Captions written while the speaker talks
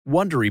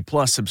Wondery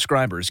Plus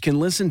subscribers can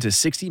listen to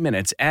 60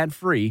 Minutes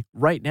ad-free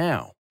right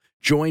now.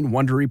 Join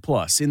Wondery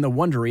Plus in the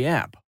Wondery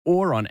app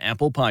or on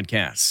Apple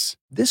Podcasts.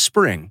 This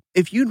spring,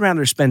 if you'd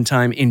rather spend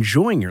time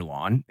enjoying your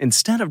lawn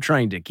instead of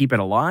trying to keep it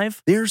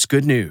alive, there's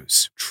good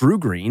news.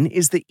 TruGreen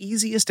is the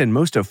easiest and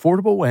most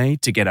affordable way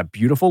to get a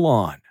beautiful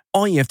lawn.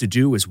 All you have to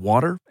do is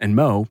water and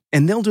mow,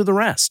 and they'll do the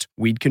rest.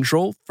 Weed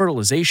control,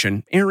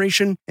 fertilization,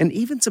 aeration, and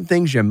even some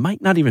things you might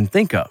not even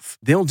think of.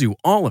 They'll do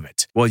all of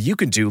it, while you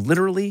can do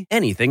literally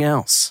anything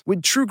else.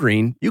 With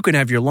TruGreen, you can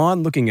have your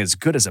lawn looking as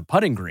good as a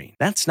putting green.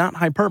 That's not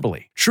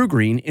hyperbole.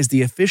 TruGreen is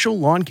the official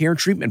lawn care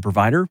treatment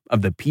provider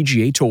of the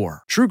PGA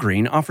Tour.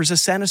 TruGreen offers a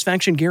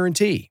satisfaction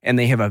guarantee, and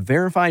they have a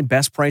verified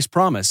best price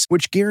promise,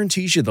 which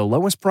guarantees you the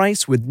lowest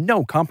price with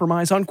no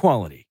compromise on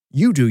quality.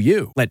 You do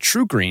you. Let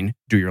TruGreen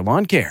do your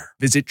lawn care.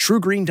 Visit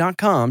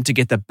TruGreen.com to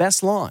get the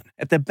best lawn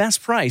at the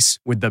best price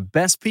with the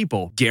best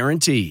people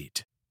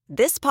guaranteed.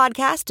 This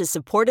podcast is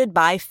supported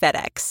by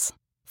FedEx.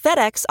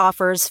 FedEx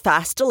offers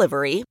fast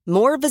delivery,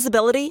 more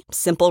visibility,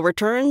 simple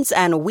returns,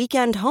 and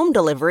weekend home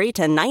delivery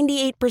to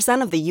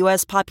 98% of the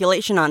U.S.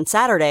 population on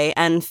Saturday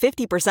and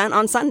 50%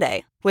 on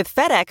Sunday. With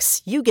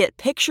FedEx, you get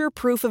picture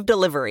proof of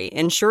delivery,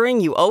 ensuring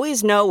you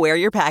always know where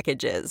your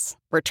package is.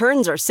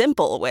 Returns are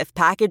simple with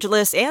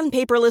packageless and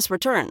paperless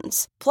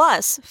returns.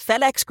 Plus,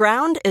 FedEx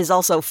Ground is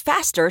also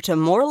faster to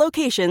more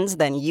locations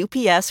than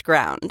UPS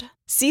Ground.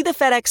 See the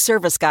FedEx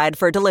service guide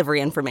for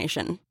delivery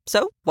information.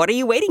 So, what are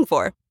you waiting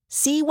for?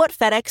 See what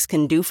FedEx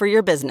can do for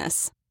your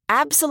business.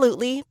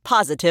 Absolutely,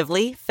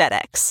 positively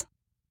FedEx.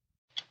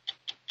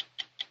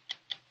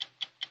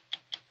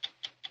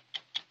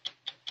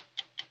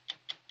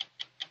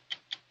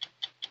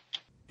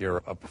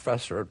 You're a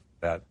professor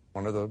at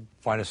one of the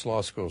finest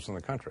law schools in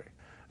the country.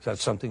 Is that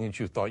something that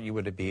you thought you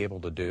would be able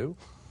to do?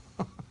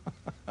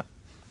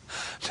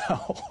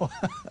 No.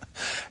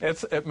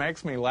 It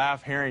makes me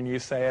laugh hearing you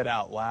say it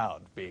out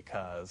loud,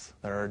 because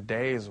there are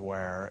days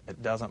where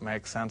it doesn't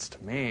make sense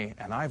to me,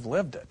 and I've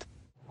lived it.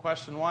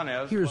 Question one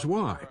is... Here's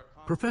why.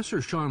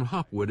 Professor Sean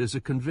Hopwood is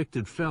a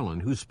convicted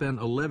felon who spent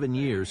 11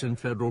 years in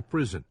federal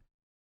prison.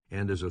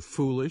 And as a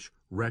foolish,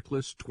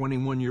 reckless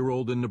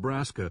 21-year-old in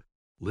Nebraska,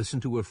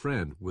 listened to a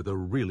friend with a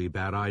really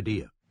bad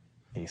idea.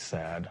 He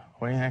said,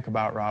 "What do you think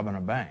about robbing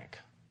a bank?"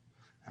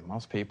 And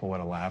most people would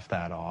have laughed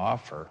that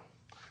off or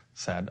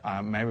said,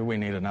 maybe we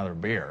need another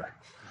beer,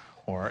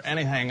 or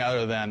anything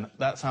other than,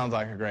 that sounds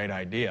like a great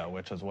idea,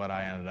 which is what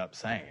I ended up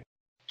saying.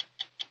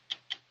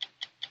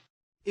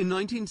 In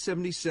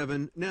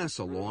 1977,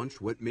 NASA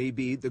launched what may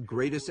be the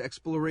greatest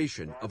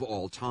exploration of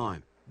all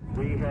time.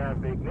 We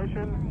have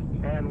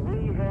ignition and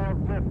we have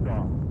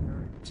liftoff.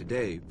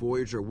 Today,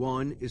 Voyager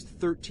 1 is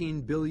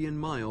 13 billion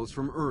miles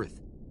from Earth,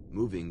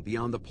 moving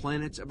beyond the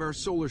planets of our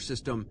solar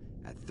system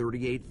at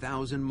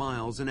 38,000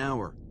 miles an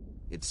hour.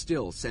 It's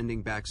still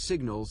sending back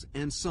signals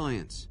and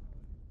science.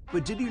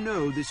 But did you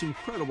know this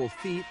incredible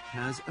feat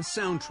has a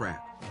soundtrack?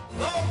 Go,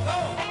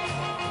 go!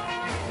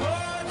 Go,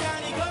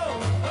 Johnny,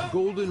 go!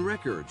 Golden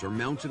records are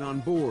mounted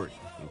on board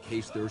in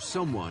case there's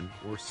someone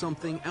or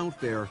something out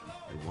there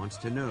that wants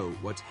to know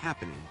what's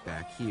happening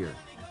back here.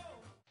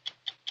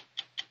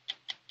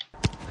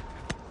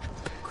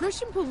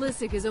 Christian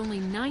Pulisic is only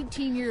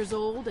 19 years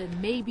old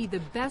and may be the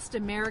best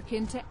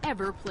American to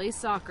ever play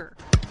soccer.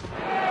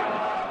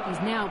 He's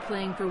now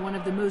playing for one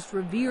of the most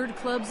revered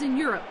clubs in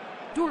Europe,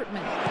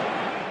 Dortmund.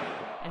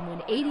 And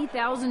when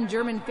 80,000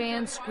 German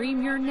fans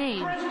scream your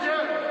name,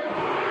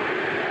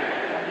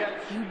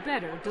 you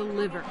better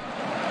deliver.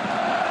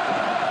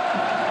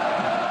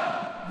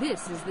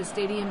 This is the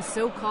stadium's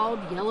so-called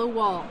yellow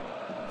wall.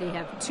 They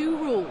have two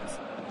rules: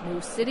 no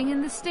sitting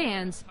in the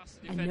stands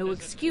and no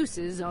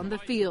excuses on the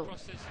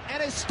field.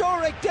 An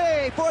historic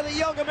day for the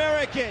young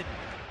American.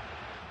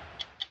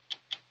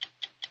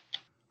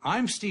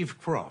 I'm Steve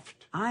Croft.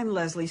 I'm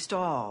Leslie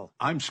Stahl.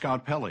 I'm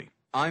Scott Pelley.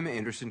 I'm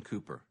Anderson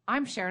Cooper.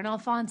 I'm Sharon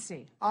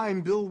Alfonsi.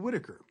 I'm Bill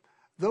Whitaker.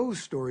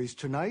 Those stories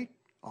tonight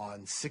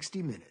on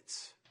 60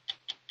 Minutes.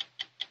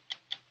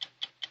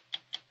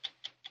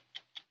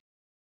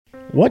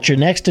 What's your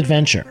next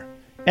adventure?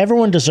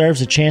 Everyone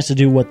deserves a chance to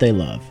do what they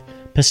love.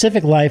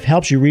 Pacific Life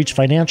helps you reach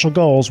financial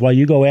goals while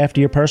you go after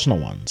your personal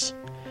ones.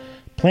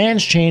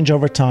 Plans change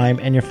over time,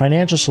 and your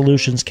financial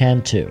solutions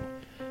can too.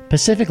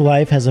 Pacific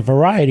Life has a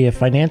variety of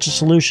financial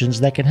solutions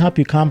that can help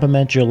you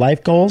complement your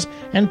life goals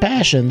and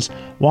passions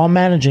while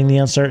managing the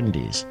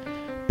uncertainties.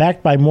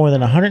 Backed by more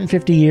than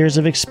 150 years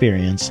of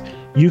experience,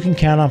 you can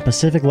count on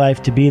Pacific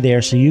Life to be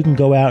there so you can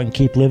go out and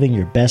keep living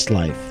your best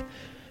life.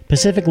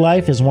 Pacific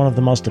Life is one of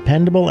the most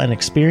dependable and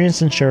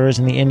experienced insurers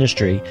in the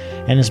industry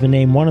and has been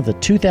named one of the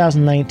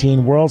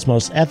 2019 World's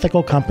Most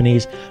Ethical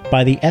Companies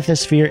by the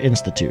Ethisphere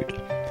Institute.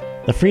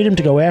 The freedom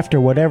to go after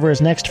whatever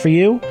is next for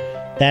you?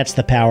 That's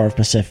the power of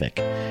Pacific.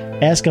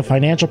 Ask a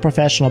financial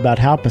professional about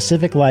how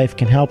Pacific Life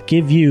can help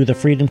give you the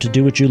freedom to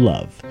do what you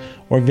love,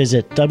 or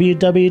visit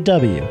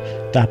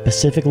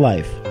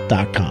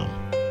www.pacificlife.com.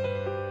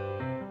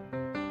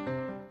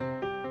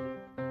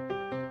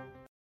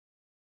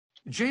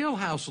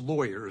 Jailhouse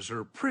lawyers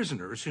are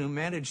prisoners who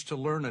manage to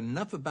learn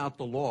enough about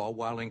the law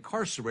while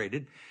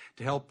incarcerated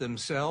to help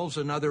themselves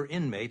and other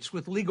inmates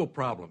with legal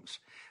problems.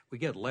 We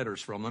get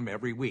letters from them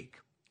every week.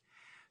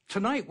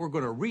 Tonight, we're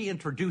going to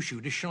reintroduce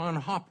you to Shon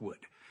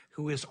Hopwood,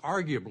 who is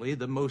arguably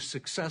the most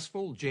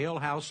successful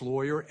jailhouse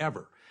lawyer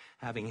ever,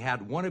 having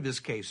had one of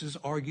his cases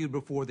argued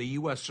before the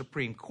U.S.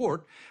 Supreme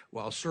Court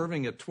while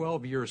serving a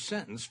 12-year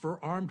sentence for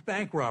armed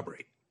bank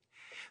robbery.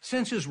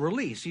 Since his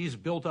release, he's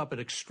built up an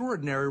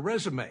extraordinary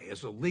resume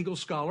as a legal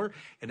scholar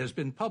and has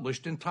been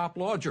published in top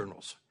law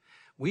journals.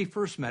 We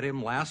first met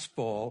him last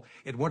fall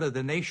at one of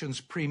the nation's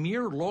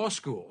premier law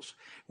schools,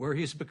 where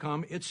he's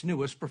become its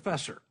newest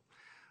professor.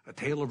 A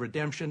tale of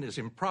redemption as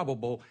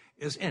improbable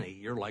as any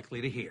you're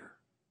likely to hear.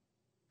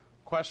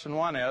 Question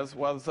one is,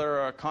 was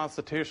there a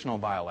constitutional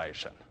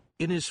violation?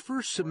 In his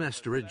first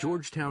semester at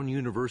Georgetown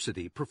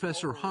University,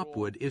 Professor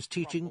Hopwood is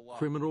teaching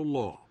criminal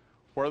law.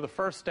 Were the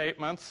first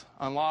statements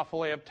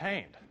unlawfully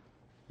obtained?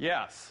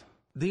 Yes.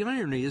 The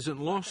irony isn't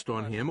lost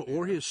on him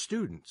or his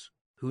students,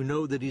 who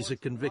know that he's a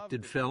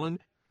convicted felon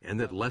and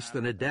that less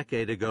than a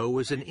decade ago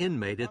was an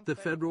inmate at the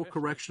Federal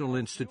Correctional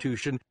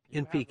Institution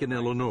in Pekin,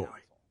 Illinois.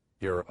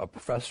 You're a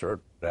professor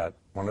at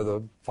one of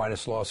the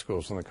finest law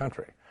schools in the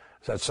country.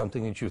 Is that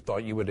something that you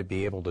thought you would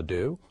be able to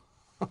do?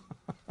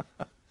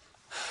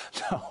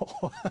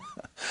 No.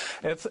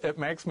 It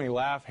makes me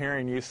laugh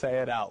hearing you say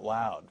it out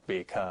loud,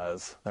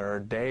 because there are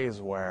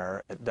days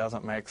where it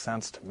doesn't make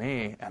sense to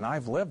me, and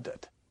I've lived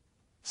it.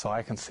 So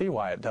I can see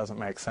why it doesn't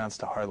make sense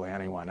to hardly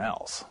anyone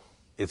else.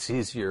 It's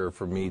easier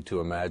for me to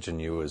imagine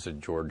you as a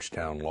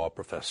Georgetown law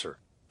professor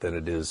than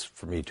it is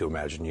for me to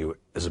imagine you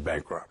as a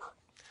bank robber.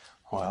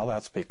 Well,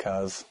 that's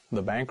because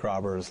the bank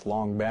robber's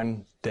long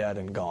been dead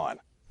and gone.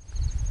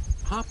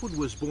 Hopwood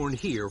was born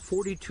here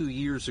 42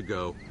 years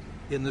ago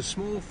in the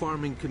small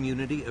farming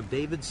community of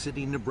David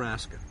City,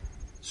 Nebraska,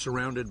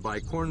 surrounded by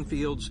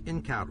cornfields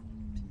and cattle.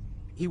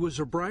 He was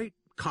a bright,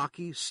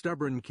 cocky,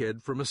 stubborn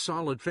kid from a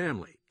solid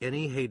family, and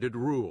he hated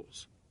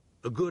rules.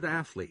 A good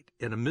athlete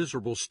and a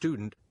miserable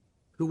student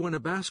who won a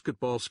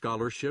basketball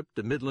scholarship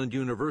to Midland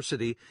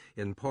University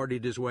and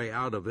partied his way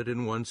out of it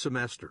in one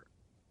semester.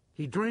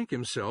 He drank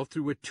himself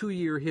through a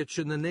 2-year hitch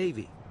in the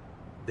Navy,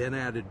 then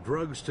added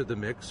drugs to the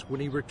mix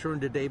when he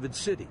returned to David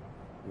City,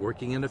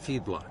 working in a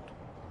feedlot.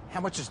 How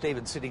much has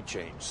David City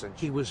changed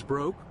since? He was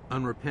broke,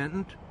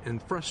 unrepentant,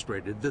 and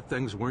frustrated that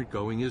things weren't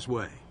going his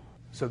way.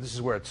 So this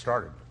is where it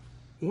started?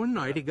 One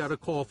night he got a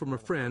call from a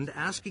friend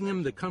asking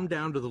him to come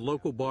down to the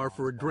local bar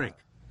for a drink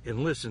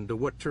and listen to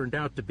what turned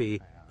out to be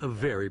a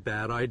very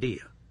bad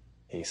idea.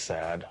 He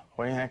said,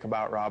 "What do you think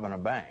about robbing a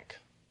bank?"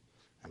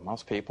 And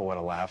most people would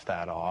have laughed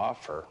that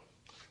off or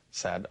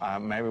said,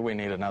 maybe we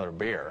need another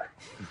beer,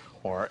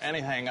 or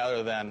anything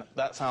other than,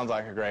 that sounds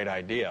like a great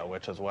idea,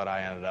 which is what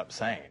I ended up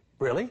saying.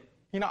 Really?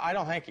 You know, I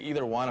don't think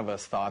either one of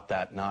us thought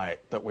that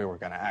night that we were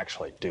going to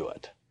actually do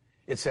it.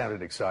 It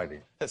sounded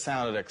exciting. It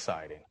sounded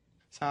exciting.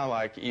 It sounded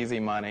like easy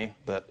money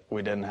that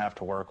we didn't have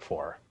to work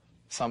for.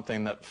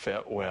 Something that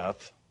fit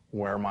with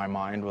where my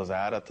mind was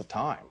at the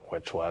time,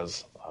 which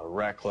was a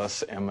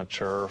reckless,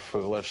 immature,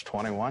 foolish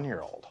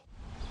 21-year-old.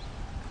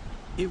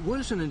 It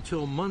wasn't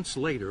until months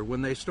later,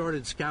 when they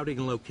started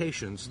scouting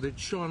locations, that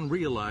Shon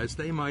realized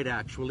they might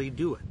actually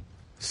do it.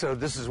 So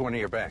this is one of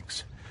your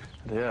banks?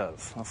 It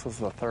is. This is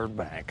the third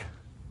bank.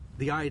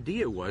 The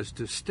idea was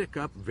to stick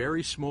up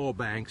very small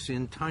banks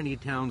in tiny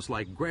towns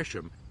like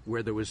Gresham,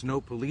 where there was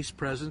no police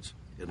presence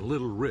and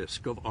little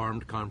risk of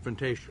armed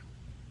confrontation.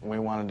 We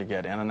wanted to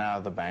get in and out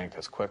of the bank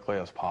as quickly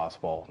as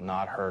possible,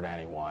 not hurt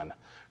anyone,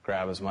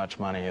 grab as much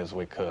money as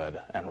we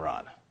could, and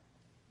run.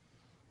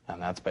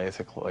 And that's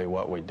basically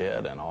what we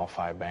did in all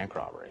 5 bank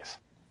robberies.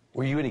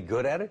 Were you any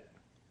good at it?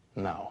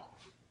 No.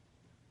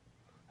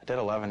 I did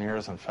 11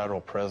 years in federal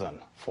prison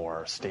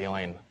for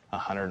stealing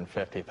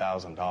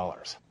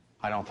 $150,000.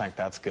 I don't think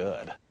that's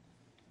good.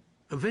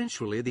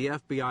 Eventually, the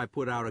FBI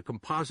put out a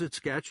composite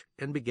sketch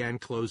and began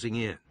closing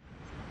in.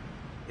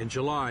 In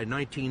July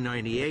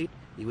 1998,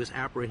 he was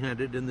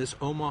apprehended in this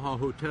Omaha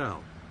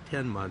hotel,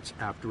 10 months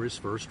after his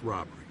first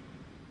robbery.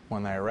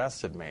 When they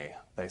arrested me,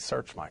 they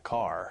searched my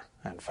car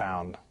and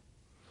found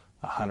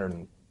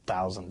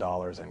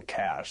 $100,000 in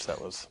cash that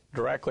was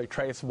directly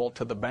traceable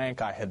to the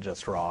bank I had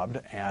just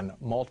robbed, and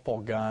multiple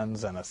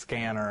guns and a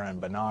scanner and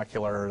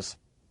binoculars.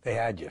 They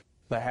had you.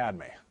 They had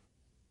me.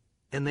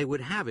 And they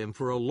would have him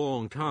for a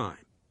long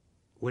time.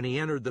 When he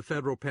entered the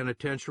federal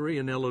penitentiary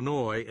in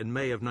Illinois in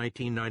May of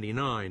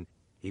 1999,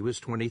 he was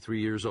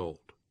 23 years old.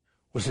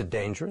 Was it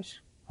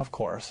dangerous? Of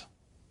course,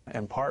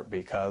 in part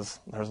because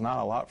there's not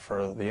a lot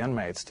for the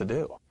inmates to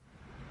do.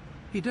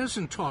 He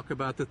doesn't talk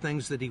about the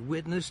things that he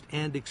witnessed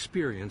and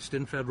experienced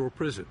in federal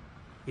prison.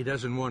 He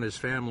doesn't want his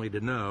family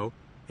to know,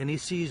 and he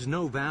sees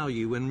no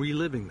value in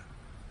reliving them,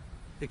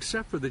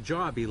 except for the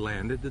job he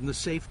landed in the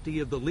safety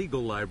of the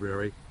legal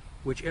library,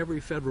 which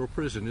every federal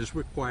prison is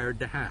required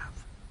to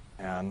have.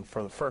 And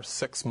for the first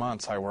 6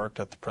 months I worked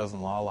at the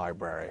prison law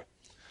library,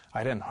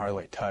 I didn't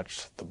hardly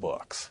touch the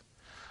books.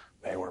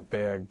 They were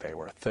big, they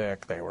were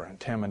thick, they were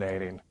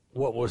intimidating.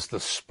 What was the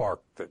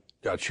spark that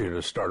got you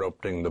to start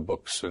opening the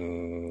books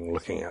and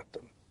looking at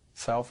them?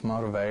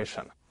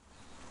 Self-motivation.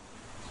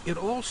 It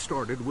all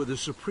started with a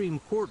Supreme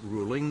Court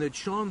ruling that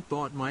Sean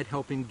thought might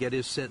help him get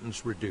his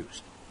sentence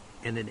reduced.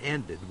 And it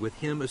ended with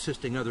him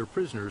assisting other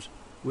prisoners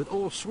with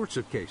all sorts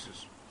of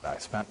cases. I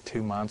spent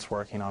 2 months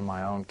working on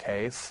my own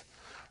case,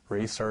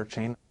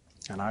 researching,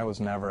 and I was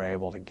never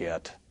able to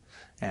get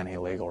any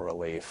legal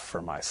relief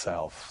for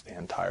myself the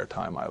entire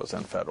time I was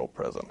in federal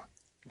prison.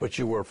 But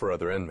you were for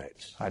other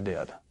inmates. I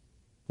did.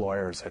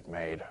 Lawyers had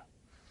made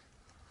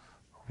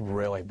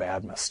really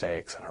bad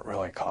mistakes, and it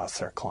really cost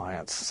their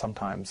clients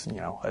sometimes,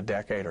 a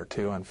decade or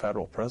two in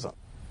federal prison.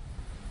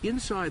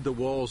 Inside the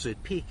walls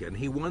at Pekin,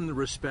 he won the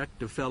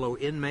respect of fellow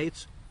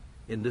inmates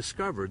and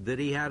discovered that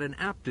he had an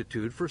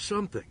aptitude for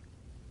something,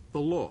 the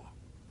law.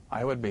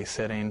 I would be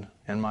sitting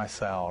in my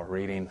cell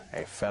reading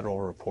a Federal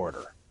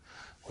Reporter,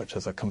 which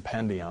is a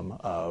compendium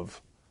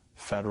of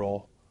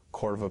federal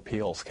Court of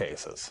Appeals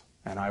cases.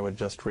 And I would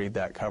just read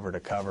that cover to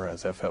cover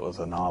as if it was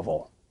a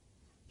novel,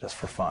 just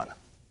for fun.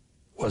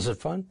 Was it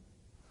fun?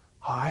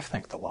 Oh, I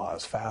think the law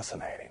is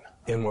fascinating.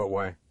 In what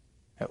way?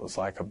 It was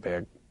like a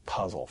big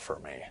puzzle for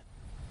me.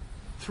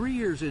 3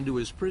 years into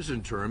his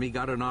prison term, he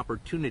got an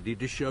opportunity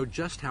to show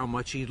just how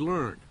much he'd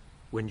learned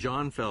when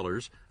John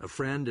Fellers, a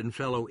friend and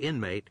fellow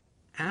inmate,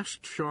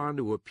 asked Sean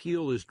to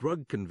appeal his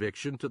drug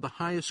conviction to the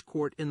highest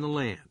court in the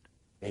land.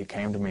 He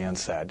came to me and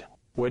said,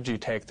 "Would you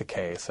take the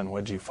case and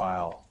would you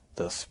file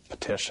this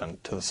petition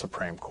to the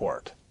Supreme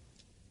Court?"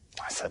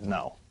 I said,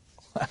 "No,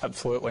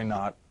 absolutely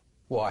not."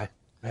 Why?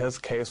 His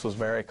case was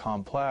very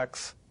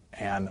complex,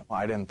 and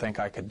I didn't think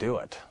I could do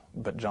it,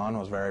 but John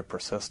was very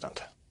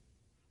persistent.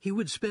 He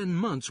would spend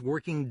months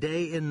working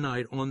day and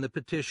night on the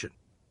petition.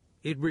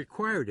 It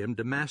required him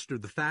to master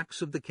the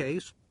facts of the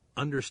case,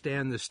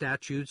 understand the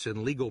statutes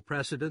and legal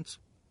precedents,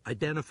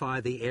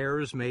 identify the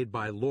errors made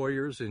by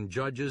lawyers and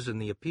judges in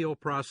the appeal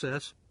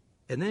process,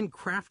 and then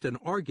craft an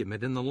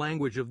argument in the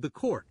language of the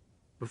court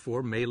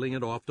before mailing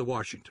it off to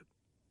Washington.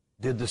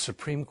 Did the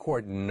Supreme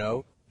Court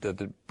know that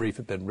the brief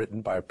had been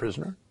written by a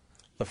prisoner?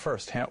 The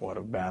first hint would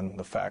have been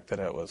the fact that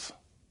it was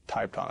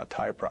typed on a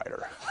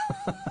typewriter.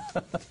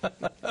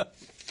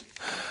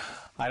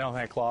 I don't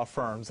think law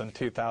firms in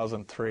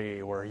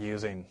 2003 were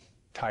using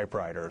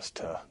typewriters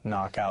to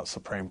knock out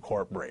Supreme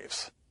Court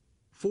briefs.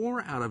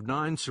 4 out of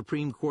 9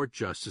 Supreme Court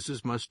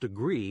justices must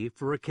agree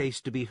for a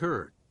case to be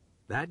heard.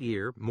 That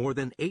year, more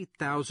than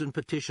 8,000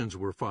 petitions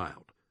were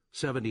filed.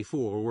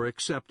 74 were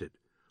accepted.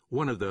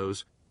 One of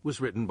those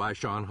was written by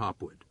Sean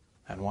Hopwood.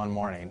 And one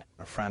morning,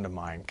 a friend of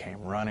mine came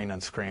running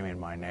and screaming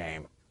my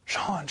name,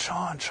 "Sean,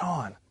 Sean,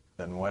 Sean."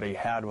 And what he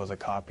had was a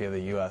copy of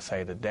the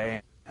USA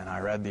Today, and I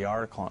read the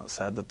article, and it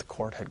said that the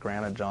court had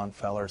granted John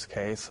Fellers'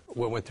 case.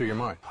 What went through your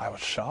mind? I was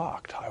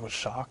shocked. I was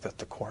shocked that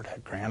the court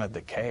had granted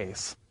the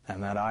case,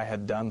 and that I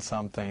had done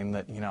something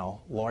that,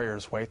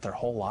 lawyers wait their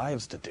whole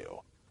lives to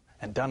do,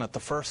 and done it the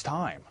first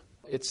time.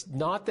 It's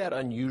not that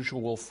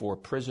unusual for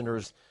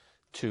prisoners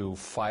to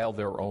file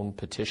their own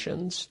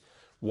petitions.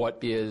 What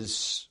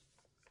is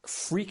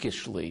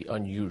freakishly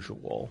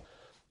unusual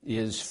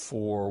is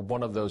for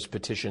one of those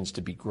petitions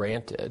to be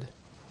granted.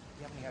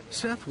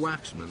 Seth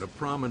Waxman, a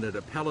prominent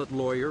appellate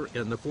lawyer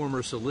and the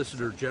former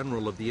Solicitor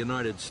General of the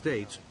United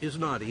States, is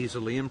not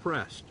easily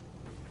impressed.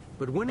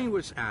 But when he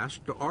was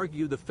asked to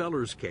argue the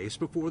Fellers case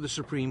before the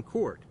Supreme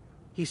Court,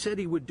 he said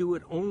he would do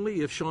it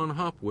only if Sean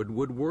Hopwood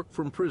would work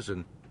from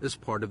prison as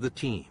part of the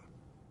team.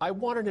 I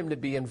wanted him to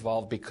be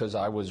involved because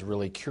I was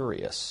really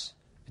curious.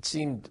 It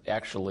seemed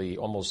actually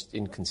almost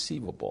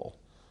inconceivable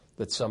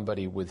that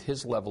somebody with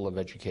his level of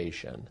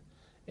education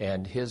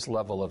and his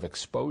level of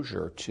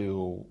exposure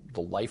to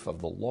the life of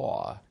the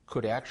law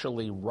could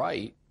actually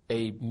write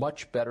a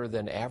much better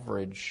than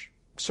average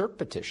cert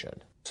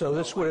petition. So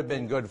this would have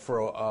been good for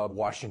a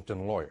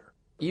Washington lawyer?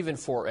 Even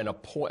for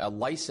a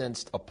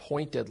licensed,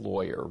 appointed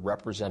lawyer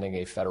representing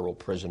a federal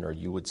prisoner,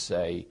 you would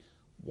say,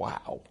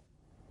 wow.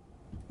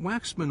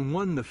 Waxman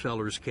won the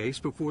Fellers case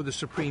before the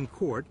Supreme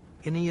Court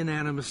in a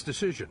unanimous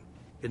decision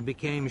and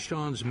became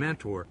Sean's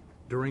mentor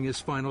during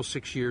his final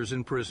 6 years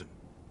in prison.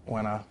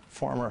 When a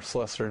former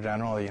Solicitor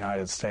General of the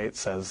United States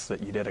says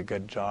that you did a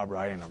good job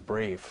writing a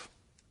brief,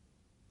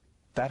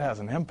 that has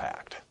an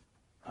impact,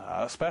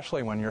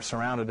 especially when you're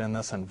surrounded in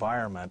this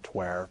environment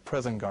where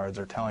prison guards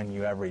are telling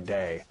you every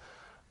day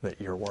that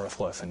you're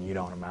worthless and you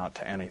don't amount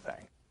to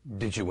anything.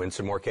 Did you win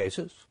some more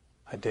cases?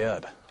 I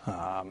did.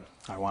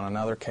 I won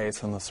another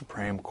case in the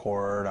Supreme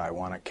Court. I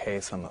won a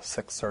case in the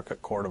Sixth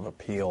Circuit Court of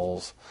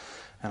Appeals.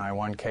 And I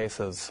won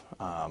cases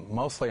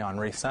mostly on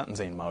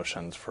resentencing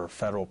motions for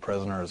federal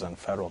prisoners and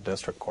federal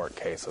district court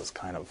cases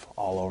kind of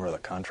all over the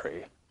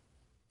country.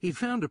 He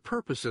found a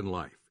purpose in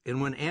life,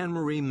 and when Anne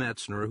Marie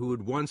Metzner, who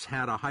had once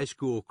had a high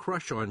school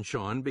crush on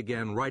Sean,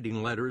 began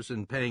writing letters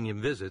and paying him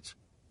visits,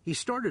 he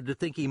started to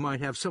think he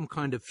might have some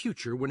kind of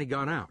future when he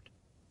got out.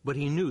 But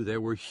he knew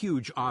there were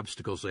huge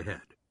obstacles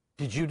ahead.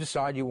 Did you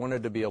decide you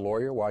wanted to be a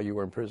lawyer while you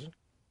were in prison?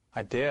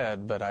 I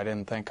did, but I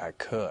didn't think I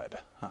could.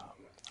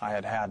 I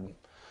had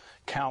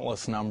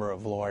countless number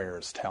of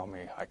lawyers tell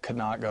me I could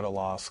not go to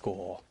law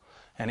school,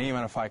 And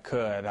even if I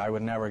could, I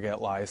would never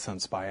get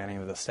licensed by any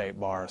of the state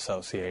bar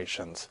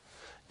associations,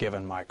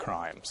 given my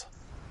crimes.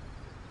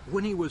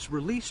 When he was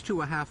released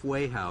to a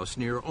halfway house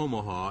near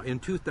Omaha in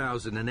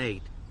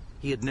 2008,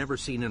 he had never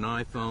seen an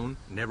iPhone,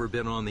 never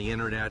been on the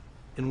internet,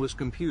 and was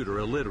computer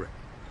illiterate.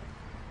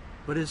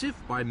 But as if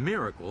by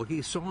miracle,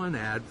 he saw an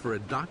ad for a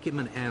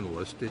document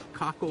analyst at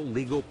Cockle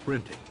Legal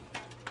Printing,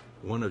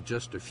 one of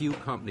just a few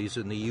companies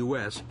in the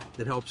U.S.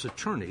 that helps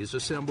attorneys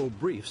assemble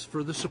briefs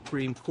for the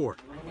Supreme Court.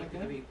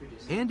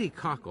 Andy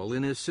Cockle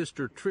and his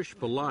sister Trish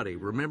Pilati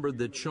remembered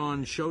that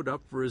Sean showed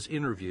up for his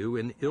interview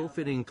in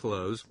ill-fitting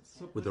clothes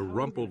with a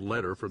rumpled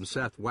letter from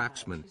Seth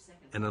Waxman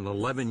and an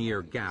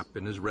 11-year gap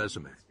in his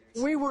resume.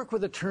 We work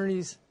with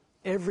attorneys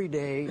every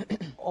day,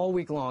 all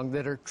week long,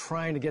 that are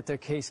trying to get their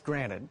case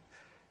granted,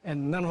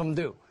 and none of them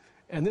do.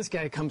 And this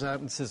guy comes out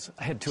and says,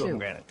 I had two of them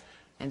granted.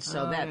 And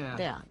so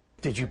yeah.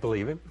 Did you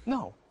believe him?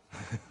 No.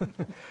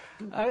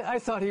 I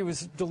thought he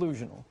was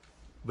delusional.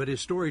 But his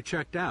story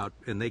checked out,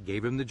 and they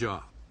gave him the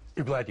job.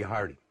 You're glad you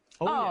hired him?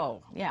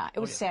 Oh yeah. It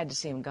was sad to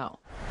see him go.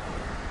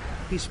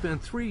 He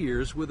spent 3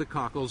 years with the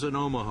Cockles in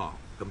Omaha,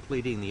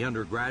 completing the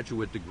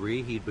undergraduate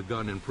degree he'd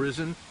begun in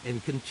prison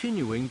and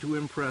continuing to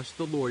impress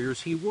the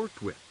lawyers he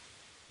worked with.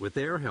 With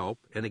their help,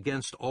 and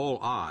against all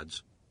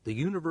odds, the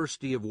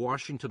University of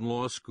Washington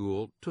Law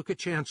School took a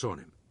chance on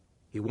him.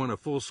 He won a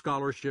full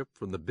scholarship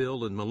from the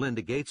Bill and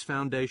Melinda Gates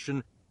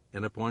Foundation,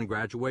 and upon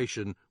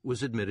graduation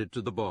was admitted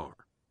to the bar.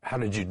 How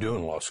did you do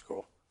in law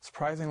school?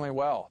 Surprisingly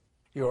well.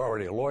 You were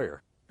already a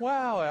lawyer.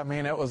 Well, I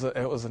mean, it was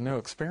a new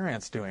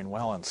experience doing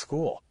well in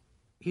school.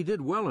 He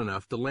did well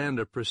enough to land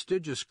a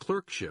prestigious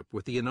clerkship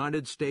with the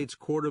United States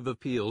Court of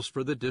Appeals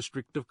for the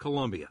District of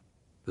Columbia,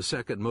 the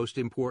second most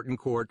important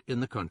court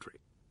in the country.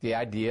 The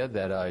idea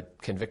that a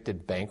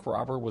convicted bank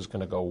robber was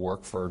going to go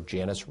work for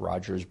Janice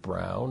Rogers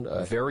Brown,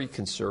 a very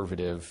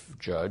conservative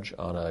judge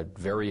on a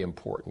very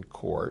important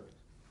court,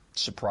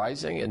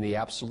 surprising in the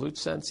absolute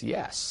sense,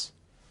 yes.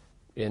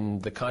 In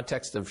the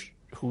context of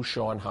who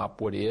Sean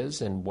Hopwood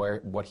is and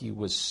what he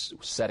was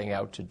setting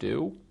out to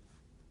do,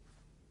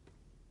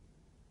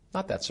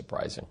 not that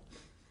surprising.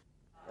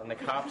 And the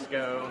cops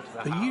go to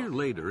the A house. year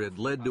later, it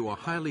led to a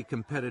highly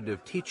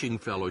competitive teaching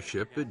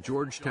fellowship at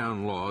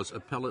Georgetown Law's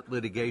Appellate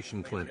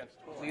Litigation Clinic,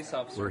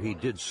 where he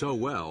did so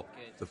well,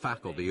 the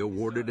faculty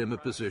awarded him a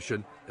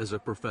position as a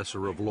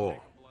professor of law.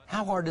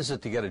 How hard is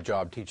it to get a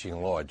job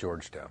teaching law at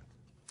Georgetown?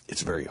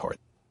 It's very hard.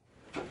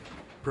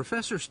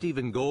 Professor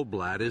Stephen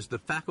Goldblatt is the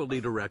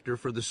faculty director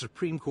for the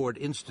Supreme Court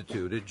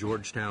Institute at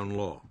Georgetown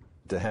Law.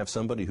 To have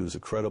somebody who's a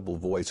credible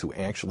voice, who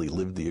actually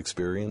lived the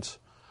experience,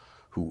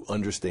 who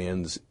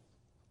understands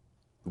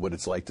what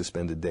it's like to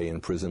spend a day in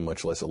prison,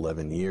 much less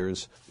 11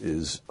 years,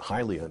 is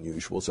highly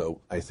unusual.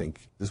 So I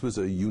think this was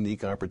a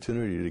unique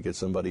opportunity to get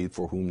somebody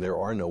for whom there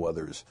are no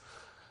others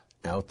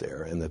out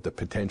there, and that the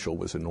potential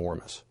was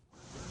enormous.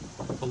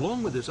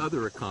 Along with his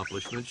other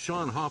accomplishments,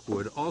 Sean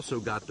Hopwood also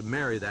got to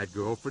marry that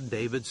girl from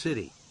David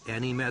City,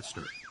 Annie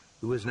Metzner,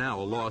 who is now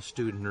a law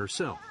student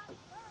herself.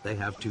 They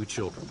have 2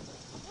 children.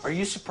 Are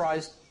you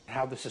surprised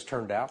how this has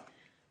turned out?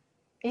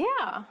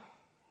 Yeah.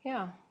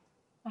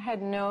 I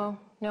had no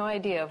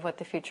idea of what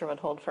the future would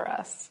hold for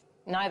us.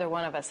 Neither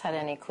one of us had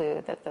any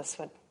clue that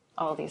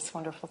all these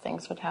wonderful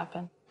things would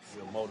happen.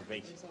 Real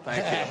motivation.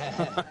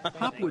 Thank you.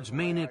 Hopwood's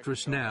main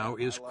interest now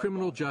is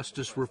criminal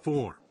justice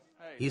reform.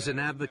 He's an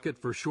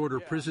advocate for shorter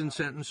prison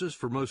sentences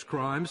for most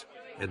crimes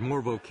and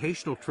more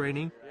vocational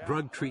training,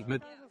 drug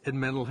treatment, and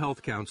mental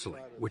health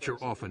counseling, which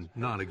are often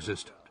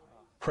non-existent.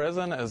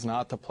 Prison is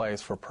not the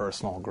place for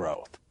personal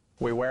growth.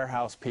 We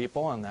warehouse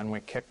people and then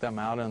we kick them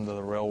out into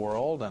the real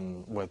world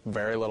and with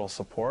very little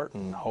support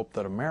and hope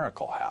that a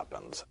miracle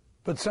happens.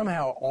 But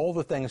somehow all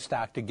the things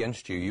stacked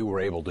against you, you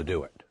were able to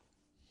do it.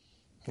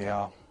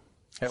 Yeah.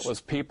 It was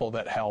people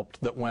that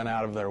helped, that went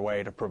out of their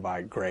way to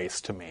provide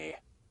grace to me,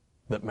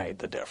 that made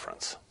the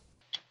difference.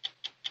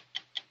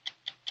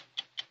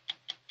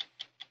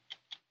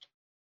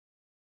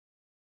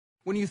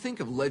 When you think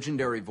of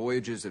legendary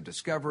voyages of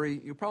discovery,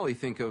 you probably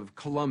think of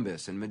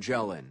Columbus and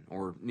Magellan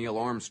or Neil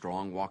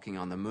Armstrong walking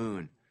on the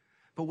moon.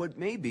 But what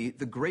may be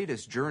the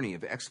greatest journey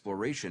of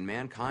exploration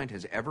mankind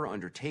has ever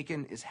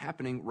undertaken is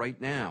happening right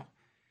now.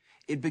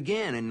 It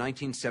began in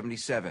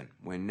 1977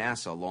 when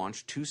NASA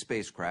launched 2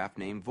 spacecraft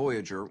named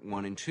Voyager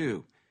 1 and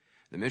 2.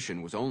 The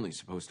mission was only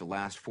supposed to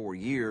last 4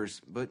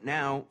 years, but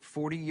now,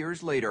 40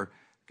 years later,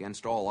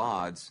 against all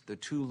odds, the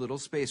 2 little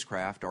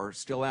spacecraft are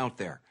still out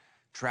there,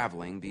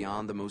 traveling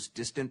beyond the most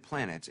distant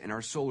planets in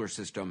our solar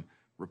system,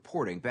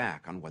 reporting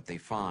back on what they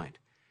find.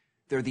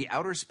 They're the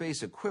outer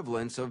space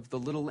equivalents of the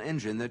little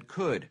engine that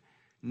could.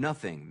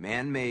 Nothing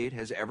man-made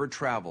has ever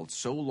traveled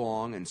so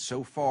long and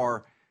so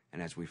far,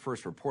 and as we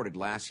first reported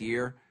last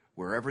year,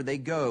 wherever they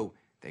go,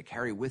 they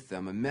carry with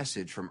them a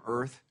message from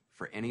Earth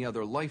for any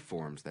other life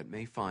forms that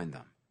may find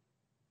them.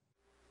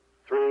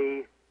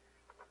 3,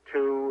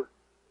 2,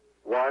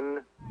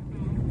 1.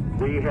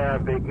 We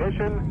have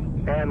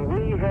ignition, and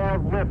we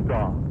have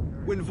liftoff.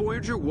 When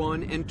Voyager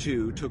 1 and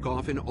 2 took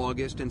off in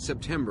August and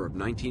September of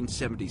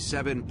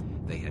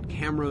 1977, they had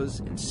cameras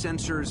and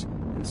sensors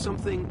and and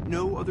something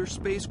no other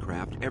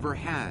spacecraft ever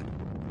had.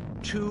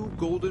 2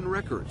 golden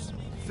records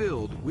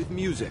filled with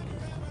music.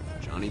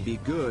 Johnny B.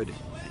 Good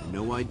had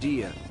no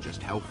idea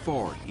just how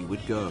far he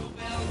would go.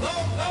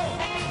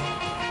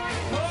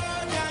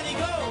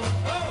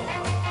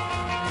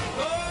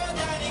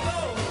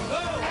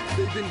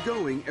 They've been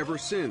going ever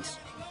since,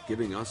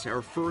 giving us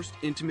our first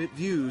intimate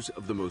views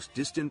of the most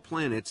distant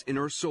planets in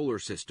our solar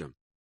system: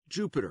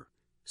 Jupiter,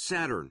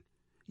 Saturn,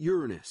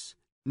 Uranus,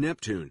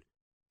 Neptune,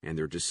 and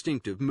their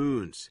distinctive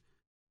moons.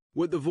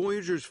 What the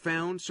Voyagers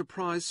found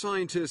surprised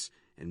scientists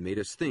and made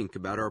us think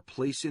about our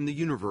place in the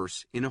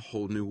universe in a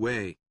whole new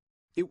way.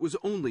 It was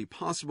only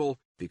possible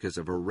because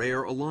of a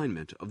rare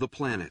alignment of the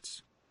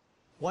planets.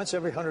 Once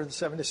every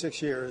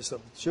 176 years,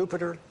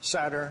 Jupiter,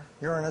 Saturn,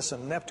 Uranus,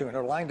 and Neptune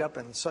are lined up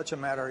in such a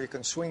manner you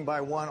can swing by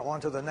one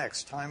onto the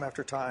next, time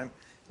after time,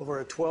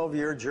 over a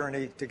 12-year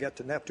journey to get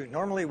to Neptune.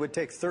 Normally it would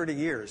take 30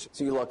 years.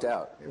 So you lucked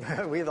out?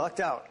 We lucked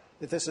out.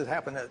 If this had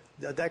happened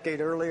a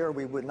decade earlier,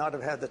 we would not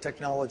have had the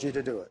technology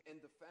to do it.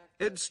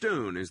 Ed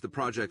Stone is the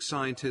project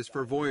scientist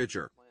for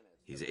Voyager.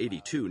 He's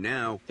 82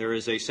 now. There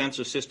is a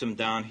sensor system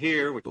down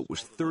here, but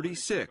was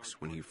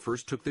 36 when he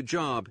first took the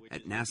job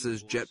at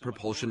NASA's Jet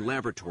Propulsion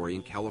Laboratory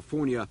in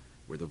California,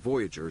 where the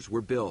Voyagers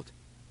were built.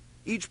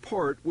 Each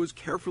part was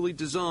carefully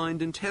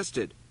designed and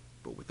tested,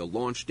 but with the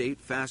launch date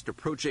fast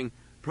approaching,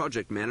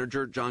 project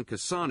manager John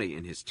Cassani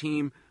and his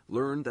team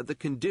learned that the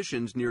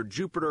conditions near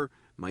Jupiter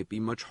might be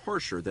much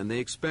harsher than they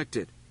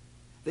expected.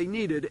 They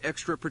needed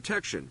extra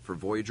protection for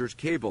Voyager's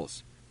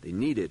cables. They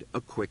needed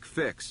a quick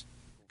fix.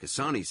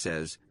 Cassani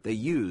says they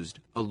used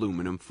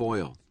aluminum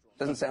foil.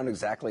 Doesn't sound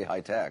exactly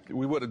high-tech.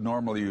 We would have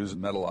normally used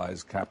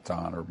metallized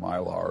Kapton or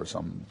Mylar or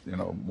some,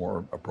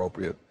 more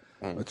appropriate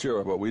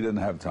material, but we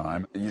didn't have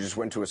time. You just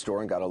went to a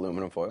store and got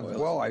aluminum foil?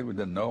 Well, I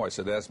didn't know. I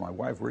said, ask my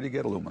wife, where do you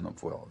get aluminum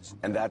foil?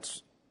 And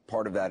that's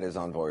part of that is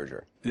on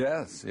Voyager?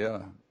 Yes,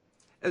 yeah.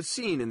 As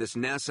seen in this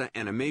NASA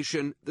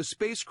animation, the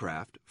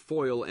spacecraft,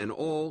 foil and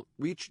all,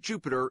 reached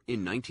Jupiter in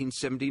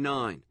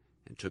 1979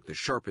 and took the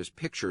sharpest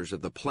pictures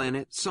of the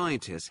planet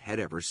scientists had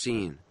ever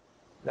seen.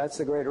 That's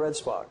the Great Red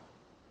Spot.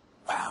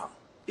 Wow.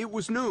 It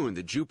was known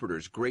that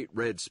Jupiter's Great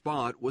Red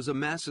Spot was a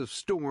massive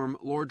storm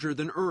larger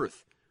than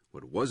Earth.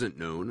 What wasn't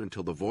known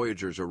until the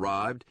Voyagers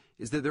arrived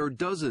is that there are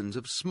dozens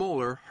of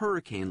smaller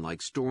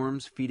hurricane-like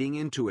storms feeding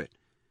into it.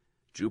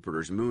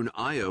 Jupiter's moon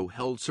Io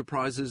held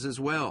surprises as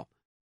well.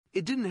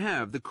 It didn't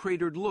have the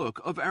cratered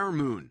look of our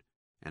moon,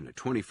 and a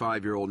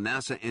 25-year-old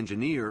NASA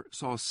engineer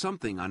saw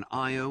something on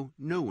Io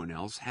no one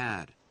else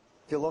had.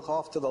 If you look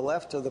off to the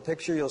left of the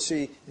picture, you'll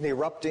see an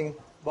erupting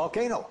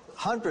volcano,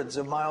 hundreds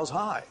of miles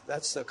high.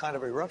 That's the kind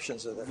of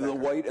eruptions that the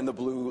white and the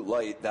blue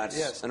light,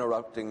 that's an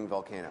erupting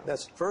volcano.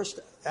 That's first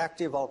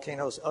active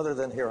volcanoes other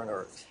than here on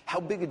Earth.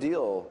 How big a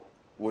deal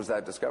was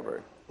that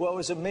discovery? Well, it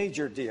was a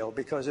major deal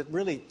because it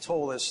really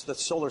told us that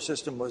the solar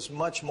system was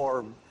much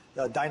more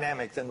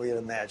dynamic than we had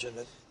imagined.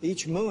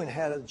 Each moon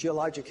had a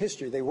geologic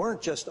history. They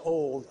weren't just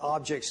old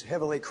objects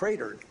heavily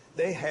cratered.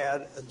 They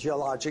had a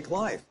geologic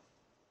life.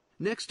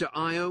 Next to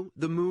Io,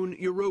 the moon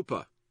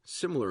Europa,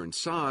 similar in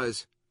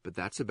size, but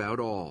that's about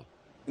all.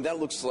 That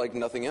looks like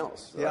nothing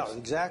else. Yeah,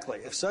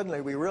 exactly.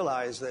 Suddenly we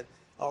realized that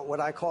what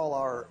I call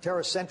our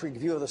terracentric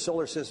view of the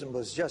solar system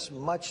was just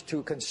much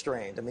too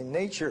constrained. I mean,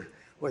 nature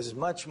was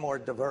much more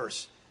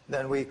diverse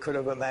than we could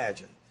have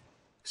imagined.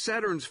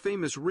 Saturn's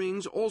famous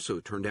rings also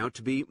turned out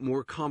to be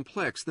more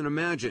complex than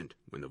imagined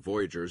when the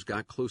Voyagers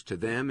got close to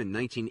them in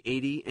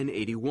 1980 and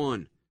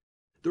 81.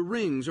 The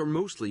rings are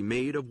mostly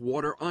made of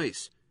water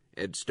ice.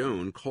 Ed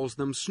Stone calls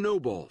them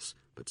snowballs,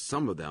 but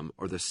some of them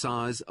are the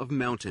size of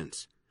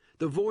mountains.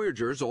 The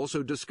Voyagers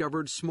also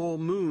discovered small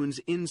moons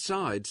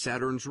inside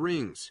Saturn's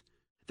rings.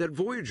 That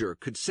Voyager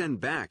could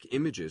send back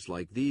images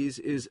like these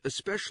is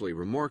especially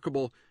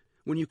remarkable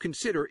when you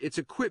consider its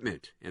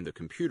equipment and the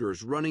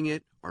computers running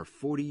it are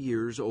 40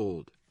 years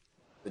old.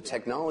 The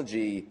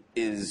technology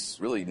is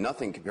really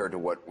nothing compared to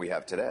what we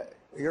have today.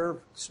 Your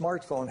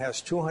smartphone has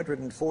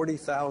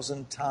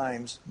 240,000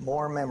 times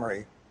more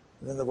memory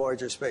than the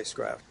Voyager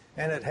spacecraft,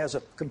 and it has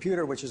a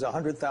computer which is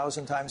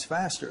 100,000 times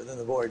faster than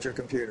the Voyager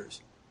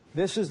computers.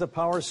 This is the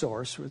power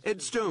source.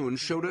 Ed Stone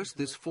showed us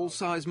this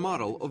full-size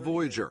model of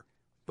Voyager.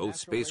 Both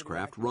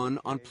spacecraft run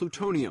on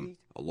plutonium,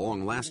 a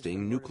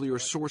long-lasting nuclear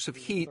source of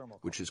heat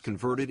which is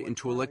converted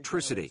into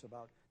electricity.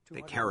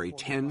 They carry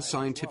 10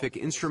 scientific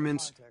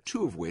instruments,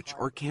 2 of which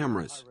are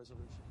cameras.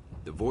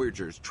 The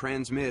Voyagers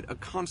transmit a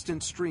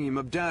constant stream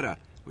of data,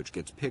 which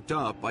gets picked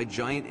up by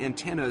giant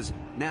antennas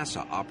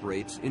NASA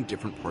operates in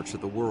different parts of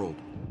the world.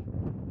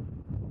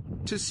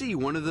 To see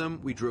one of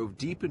them, we drove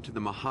deep into the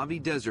Mojave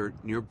Desert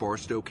near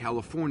Barstow,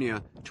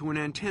 California, to an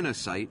antenna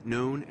site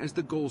known as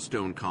the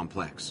Goldstone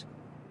Complex.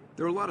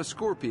 There are a lot of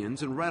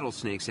scorpions and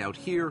rattlesnakes out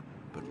here,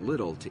 but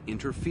little to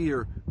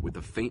interfere with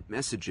the faint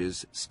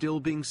messages still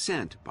being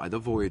sent by the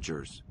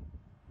Voyagers.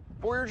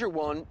 Voyager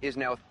 1 is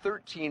now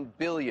 13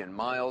 billion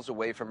miles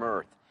away from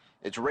Earth.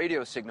 Its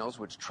radio signals,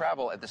 which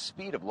travel at the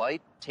speed of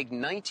light, take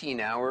 19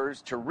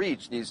 hours to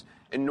reach these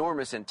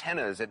enormous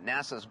antennas at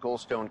NASA's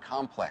Goldstone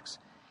Complex.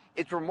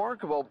 It's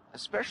remarkable,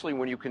 especially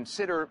when you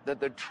consider that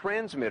the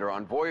transmitter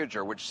on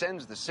Voyager, which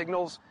sends the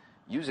signals,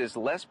 uses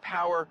less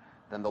power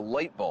than the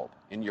light bulb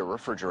in your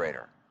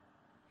refrigerator.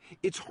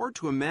 It's hard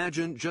to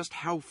imagine just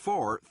how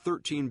far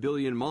 13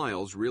 billion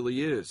miles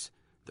really is.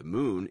 The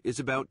moon is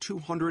about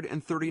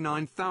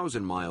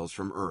 239,000 miles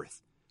from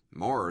Earth.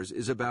 Mars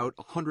is about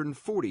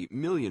 140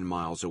 million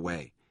miles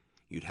away.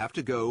 You'd have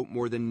to go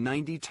more than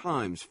 90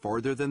 times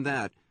farther than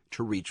that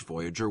to reach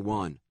Voyager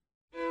 1.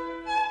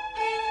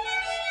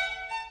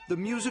 The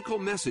musical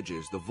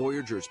messages the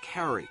Voyagers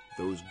carry,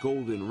 those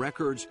golden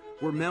records,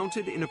 were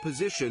mounted in a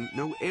position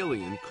no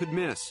alien could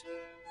miss.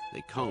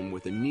 They come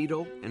with a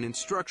needle and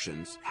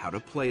instructions how to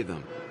play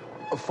them.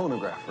 A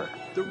phonographer.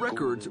 The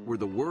records were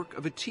the work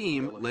of a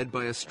team led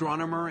by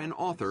astronomer and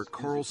author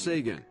Carl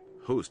Sagan,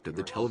 host of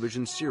the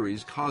television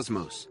series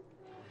Cosmos.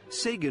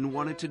 Sagan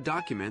wanted to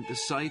document the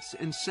sights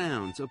and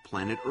sounds of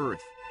planet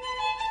Earth.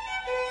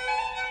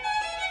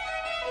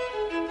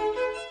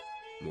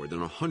 More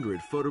than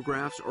 100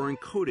 photographs are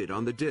encoded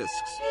on the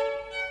discs,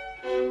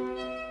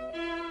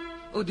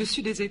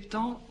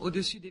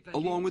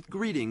 along with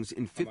greetings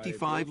in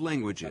 55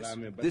 languages.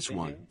 This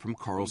one from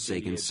Carl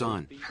Sagan's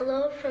son.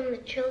 Hello from the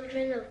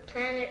children of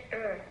planet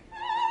Earth.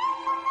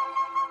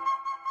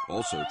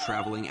 Also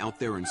traveling out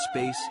there in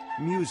space,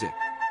 music.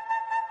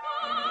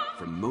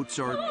 From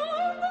Mozart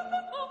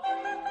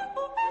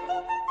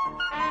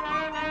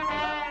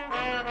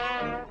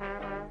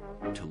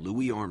to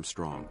Louis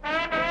Armstrong.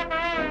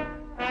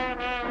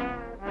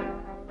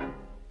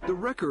 The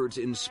records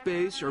in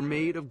space are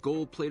made of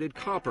gold-plated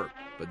copper,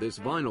 but this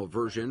vinyl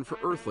version for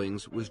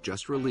Earthlings was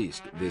just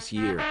released this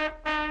year.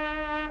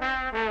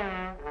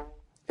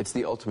 It's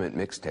the ultimate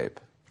mixtape.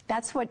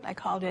 That's what I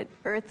called it,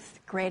 Earth's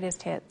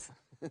Greatest Hits.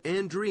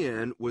 Ann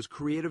Druyan was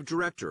creative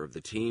director of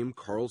the team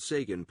Carl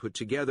Sagan put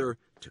together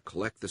to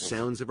collect the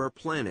sounds of our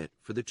planet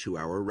for the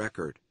 2-hour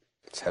record.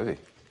 It's heavy.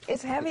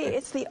 It's heavy.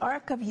 It's the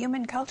arc of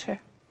human culture.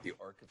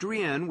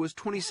 Druyan was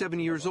 27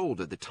 years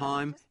old at the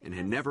time and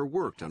had never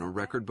worked on a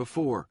record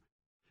before.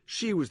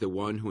 She was the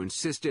one who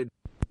insisted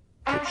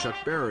that Chuck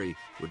Berry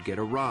would get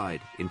a ride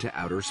into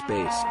outer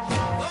space.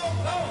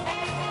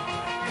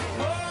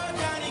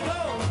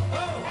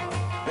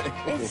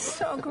 It's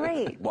so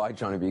great. Why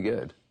Johnny B.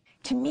 Good?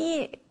 To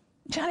me,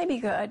 Johnny B.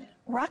 Good,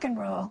 rock and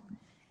roll,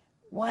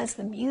 was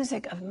the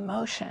music of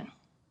motion,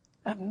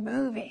 of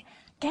moving.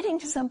 Getting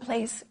to some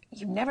place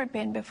you've never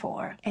been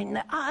before, and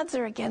the odds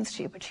are against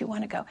you, but you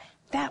want to go.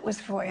 That was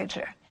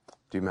Voyager.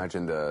 Do you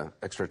imagine the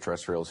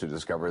extraterrestrials who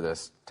discover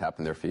this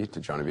tapping their feet to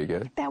Johnny B.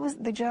 Good? That was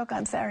the joke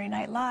on Saturday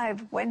Night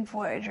Live when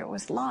Voyager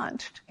was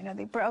launched. You know,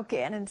 they broke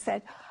in and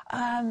said,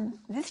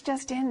 this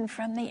just in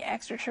from the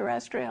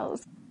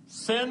extraterrestrials.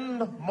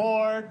 Send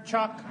more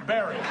Chuck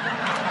Berry.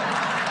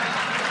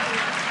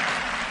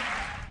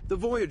 The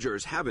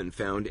Voyagers haven't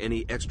found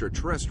any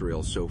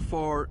extraterrestrials so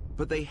far,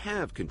 but they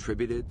have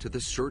contributed to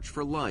the search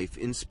for life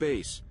in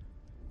space.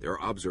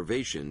 Their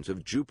observations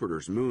of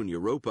Jupiter's moon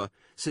Europa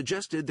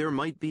suggested there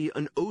might be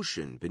an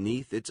ocean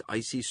beneath its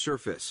icy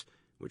surface,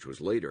 which was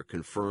later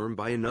confirmed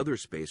by another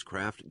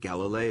spacecraft,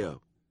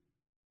 Galileo.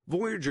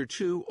 Voyager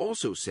 2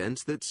 also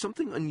sensed that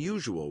something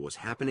unusual was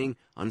happening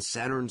on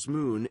Saturn's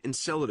moon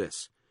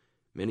Enceladus.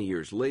 Many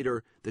years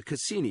later, the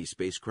Cassini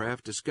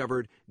spacecraft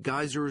discovered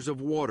geysers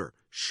of water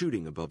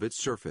shooting above its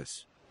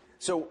surface.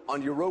 So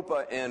on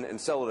Europa and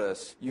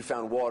Enceladus, you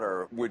found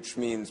water, which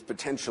means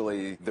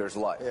potentially there's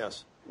life.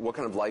 Yes. What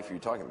kind of life are you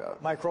talking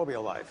about?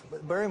 Microbial life,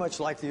 very much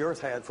like the Earth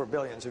had for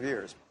billions of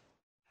years.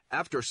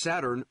 After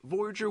Saturn,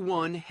 Voyager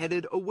 1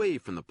 headed away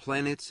from the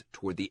planets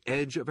toward the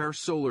edge of our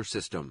solar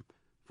system.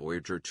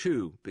 Voyager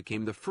 2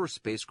 became the first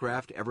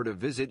spacecraft ever to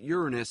visit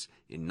Uranus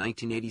in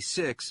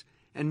 1986,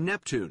 and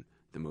Neptune,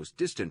 the most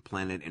distant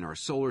planet in our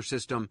solar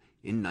system,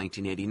 in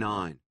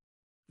 1989.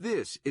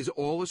 This is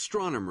all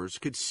astronomers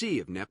could see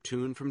of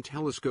Neptune from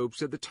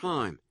telescopes at the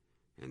time,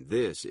 and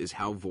this is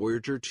how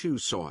Voyager 2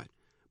 saw it,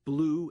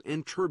 blue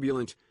and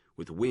turbulent,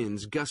 with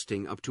winds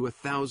gusting up to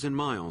 1,000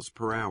 miles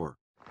per hour.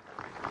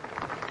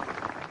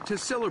 To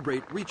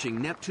celebrate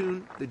reaching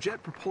Neptune, the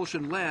Jet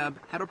Propulsion Lab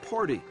had a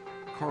party.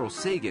 Carl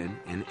Sagan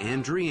and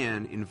Ann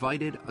Druyan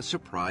invited a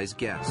surprise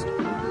guest.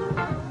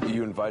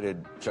 You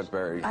invited Chuck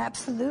Berry?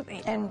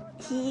 Absolutely. And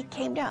he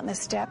came down the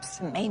steps,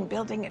 the main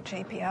building at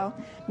JPL.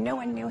 No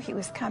one knew he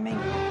was coming.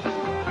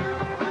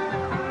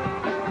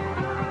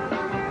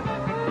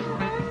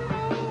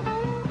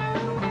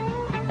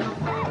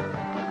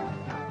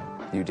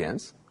 You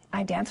dance?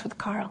 I dance with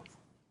Carl.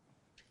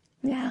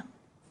 Yeah.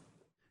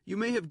 You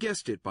may have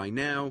guessed it by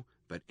now,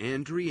 but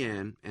Ann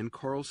Druyan and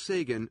Carl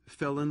Sagan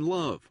fell in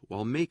love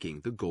while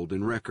making the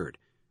golden record.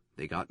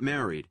 They got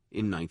married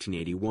in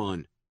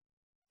 1981.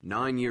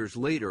 9 years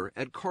later,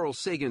 at Carl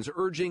Sagan's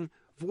urging,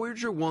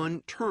 Voyager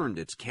 1 turned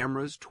its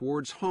cameras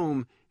towards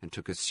home and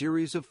took a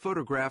series of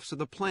photographs of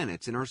the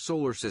planets in our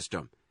solar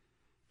system.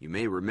 You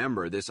may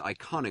remember this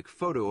iconic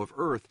photo of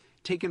Earth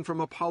taken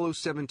from Apollo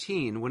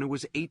 17 when it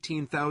was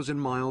 18,000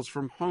 miles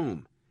from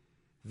home.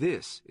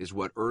 This is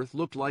what Earth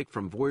looked like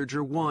from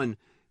Voyager 1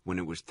 when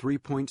it was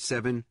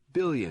 3.7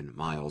 billion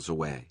miles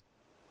away.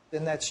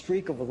 In that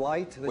streak of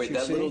light that Wait, you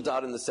that see, little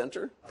dot in the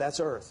center? that's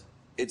Earth.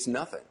 It's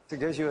nothing. It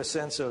gives you a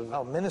sense of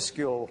how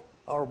minuscule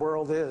our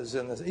world is,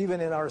 and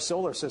even in our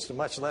solar system,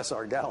 much less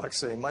our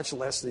galaxy, much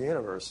less the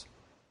universe.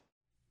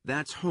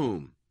 That's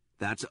home.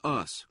 That's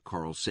us,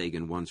 Carl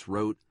Sagan once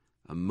wrote,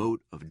 a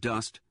mote of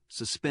dust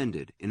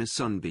suspended in a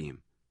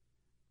sunbeam.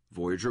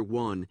 Voyager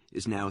 1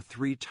 is now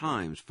 3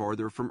 times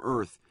farther from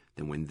Earth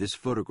than when this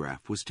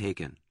photograph was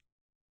taken.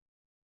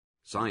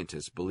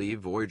 Scientists believe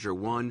Voyager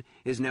 1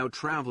 is now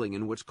traveling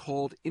in what's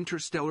called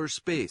interstellar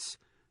space,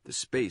 the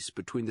space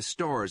between the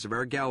stars of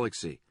our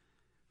galaxy.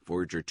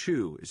 Voyager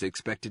 2 is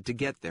expected to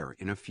get there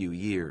in a few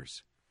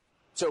years.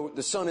 So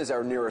the sun is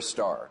our nearest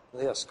star.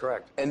 Yes,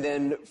 correct. And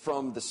then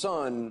from the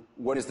sun,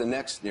 what is the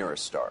next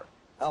nearest star?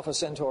 Alpha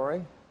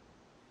Centauri,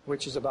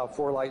 which is about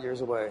 4 light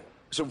years away.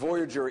 So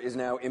Voyager is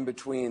now in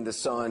between the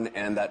sun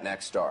and that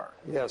next star.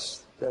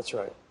 Yes, that's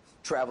right.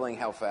 Traveling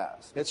how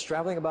fast? It's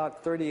traveling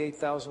about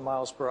 38,000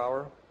 miles per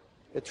hour.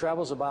 It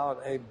travels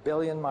about 1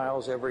 billion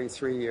miles every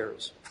 3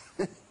 years.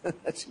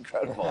 That's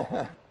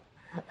incredible.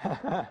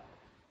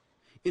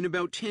 In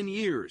about 10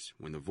 years,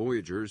 when the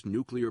Voyager's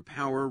nuclear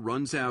power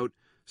runs out,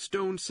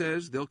 Stone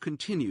says they'll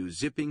continue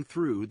zipping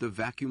through the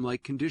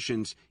vacuum-like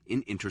conditions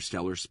in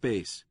interstellar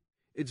space.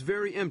 It's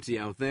very empty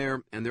out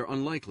there, and they're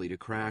unlikely to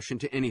crash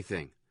into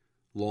anything.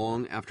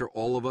 Long after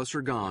all of us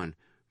are gone,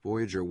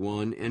 Voyager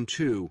 1 and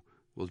 2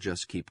 will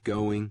just keep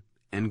going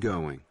and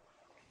going.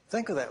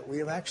 Think of that. We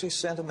have actually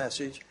sent a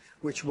message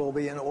which will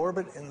be in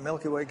orbit in the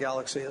Milky Way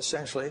galaxy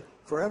essentially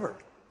forever,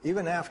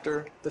 even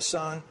after the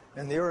sun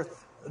and the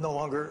Earth no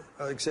longer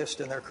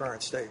exist in their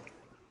current state.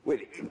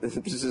 Wait,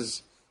 this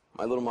is,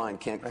 my little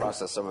mind can't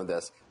process some of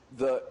this.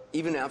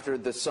 Even after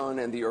the sun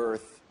and the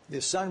Earth...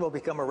 The sun will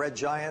become a red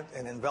giant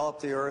and envelop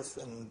the Earth,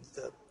 and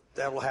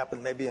that will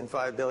happen maybe in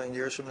 5 billion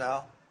years from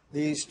now.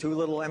 These 2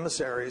 little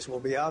emissaries will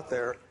be out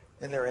there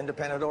in their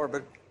independent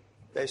orbit,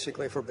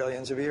 basically for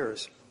billions of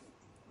years.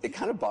 It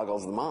kind of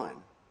boggles the mind.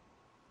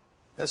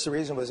 That's the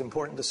reason it was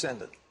important to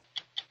send it.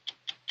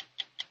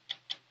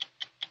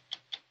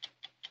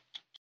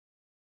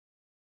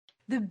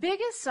 The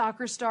biggest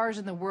soccer stars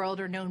in the world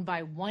are known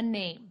by one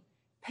name: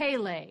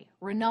 Pele,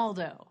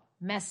 Ronaldo,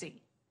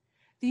 Messi.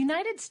 The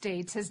United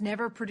States has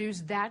never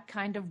produced that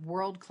kind of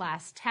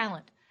world-class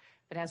talent.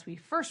 But as we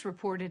first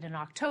reported in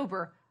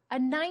October, a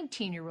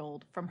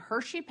 19-year-old from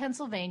Hershey,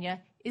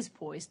 Pennsylvania is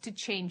poised to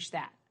change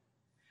that.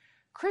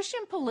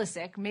 Christian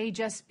Pulisic may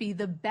just be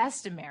the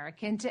best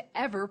American to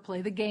ever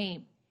play the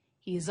game.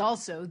 He is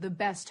also the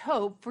best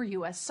hope for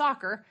U.S.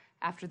 soccer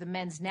after the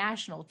men's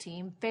national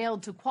team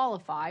failed to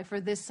qualify for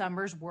this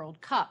summer's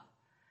World Cup.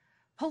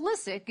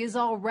 Pulisic is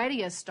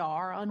already a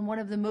star on one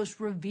of the most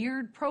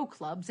revered pro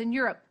clubs in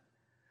Europe.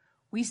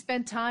 We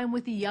spent time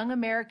with the young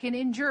American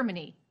in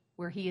Germany,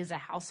 where he is a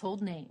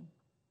household name.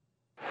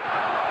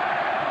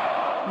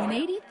 When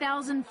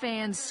 80,000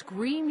 fans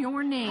scream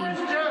your name,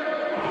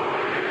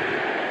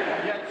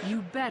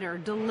 you better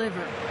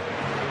deliver.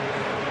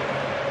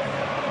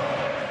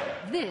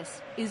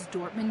 This is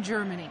Dortmund,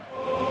 Germany.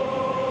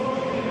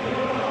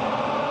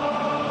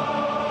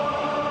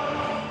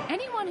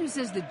 Anyone who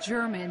says the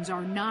Germans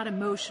are not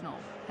emotional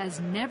has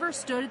never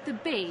stood at the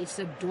base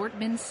of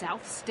Dortmund's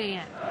South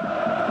Stand.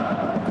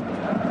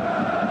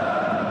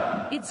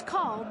 It's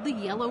called the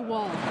Yellow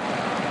Wall.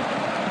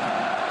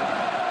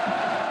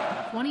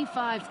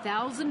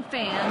 25,000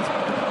 fans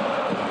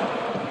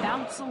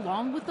bounce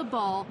along with the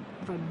ball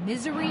from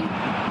misery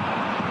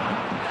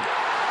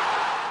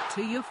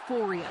to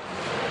euphoria.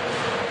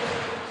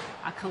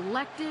 A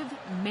collective,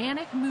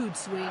 manic mood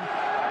swing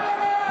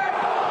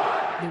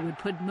that would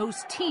put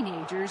most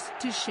teenagers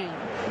to shame.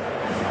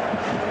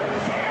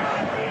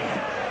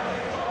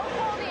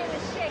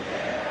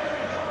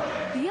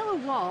 The Yellow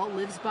Wall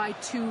lives by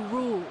 2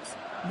 rules: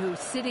 no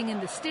sitting in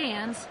the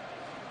stands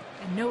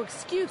and no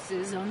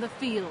excuses on the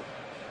field,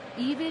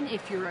 even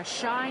if you're a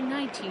shy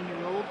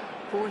 19-year-old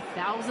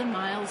 4,000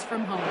 miles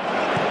from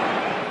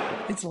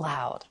home. It's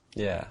loud.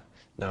 Yeah.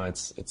 No,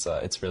 it's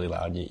really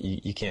loud.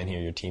 You can't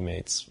hear your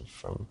teammates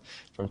from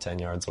 10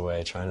 yards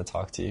away trying to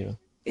talk to you.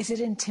 Is it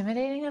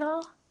intimidating at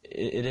all?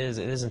 It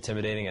is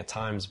intimidating at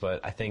times,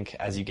 but I think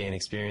as you gain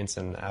experience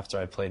and after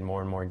I played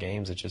more and more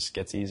games, it just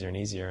gets easier and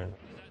easier.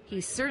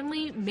 He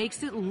certainly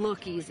makes it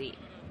look easy.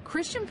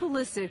 Christian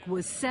Pulisic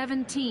was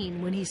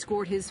 17 when he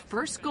scored his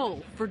first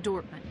goal for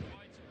Dortmund.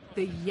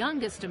 The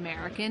youngest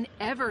American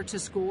ever to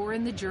score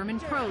in the German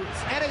pros.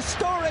 An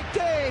historic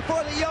day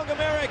for the young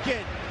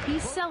American. He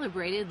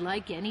celebrated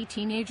like any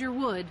teenager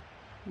would,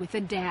 with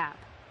a dab.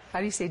 How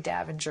do you say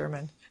dab in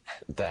German?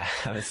 Dab,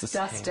 it's the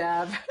same. Das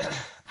dab.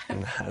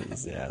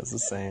 Yeah, it's the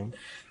same.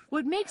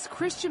 What makes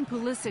Christian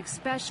Pulisic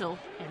special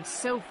and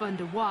so fun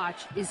to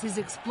watch is his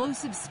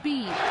explosive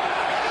speed.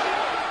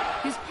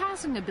 His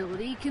passing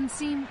ability can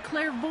seem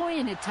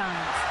clairvoyant at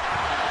times.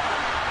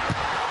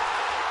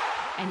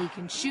 And he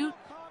can shoot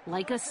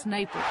like a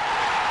sniper.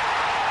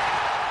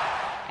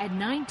 At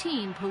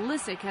 19,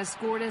 Pulisic has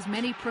scored as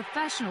many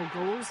professional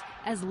goals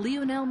as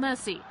Lionel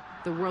Messi,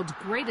 the world's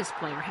greatest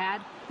player,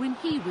 had when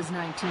he was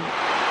 19.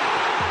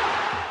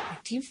 I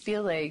Do you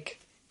feel like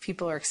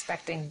people are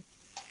expecting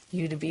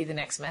you to be the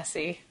next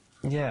Messi?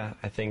 Yeah,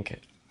 I think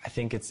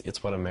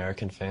it's what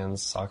American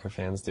fans, soccer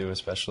fans do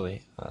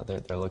especially.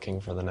 They're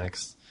looking for the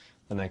next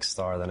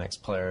star, the next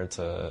player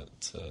to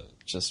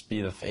just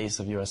be the face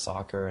of U.S.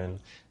 soccer and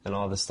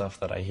all the stuff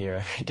that I hear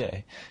every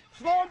day.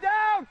 Slow him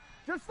down!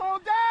 Just slow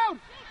him down!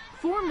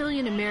 4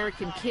 million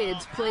American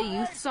kids play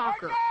youth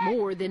soccer,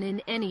 more than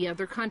in any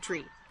other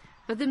country.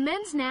 But the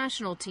men's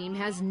national team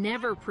has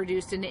never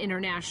produced an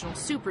international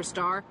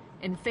superstar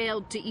and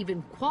failed to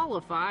even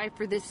qualify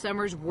for this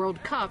summer's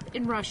World Cup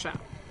in Russia.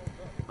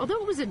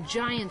 Although it was a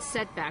giant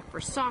setback for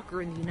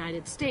soccer in the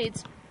United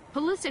States,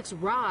 Pulisic's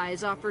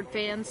rise offered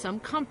fans some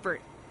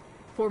comfort.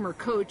 Former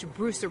coach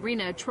Bruce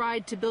Arena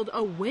tried to build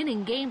a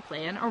winning game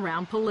plan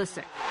around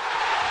Pulisic.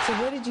 So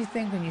what did you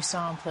think when you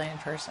saw him play in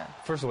person?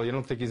 First of all, you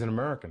don't think he's an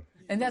American.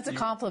 And that's a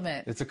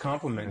compliment. It's a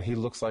compliment. He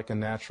looks like a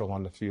natural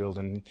on the field,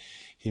 and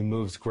he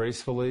moves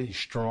gracefully. He's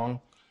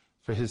strong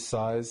for his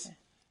size.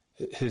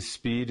 His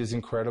speed is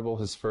incredible.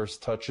 His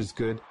first touch is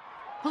good.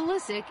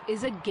 Pulisic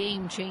is a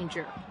game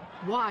changer.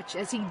 Watch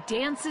as he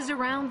dances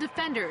around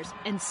defenders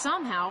and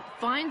somehow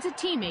finds a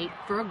teammate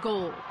for a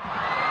goal.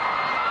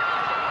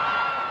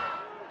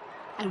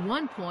 At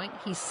one point,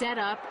 he set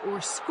up or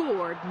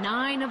scored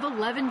 9 of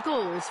 11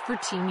 goals for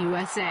Team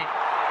USA.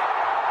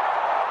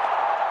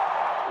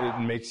 It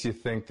makes you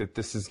think that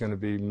this is going to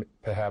be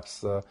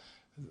perhaps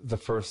the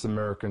first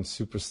American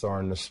superstar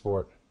in the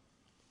sport.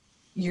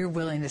 You're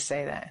willing to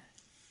say that?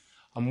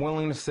 I'm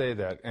willing to say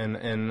that, and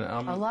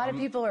a lot of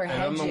people are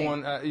hedging. I'm the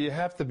one. You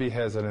have to be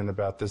hesitant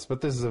about this,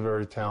 but this is a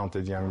very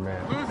talented young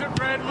man. Lose it,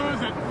 Fred,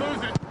 lose it,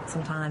 lose it.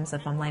 Sometimes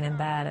if I'm laying in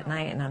bed at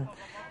night and I'm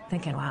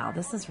thinking, wow,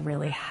 this is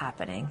really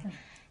happening,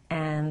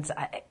 and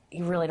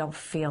you really don't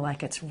feel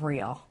like it's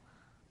real.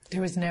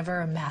 There was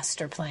never a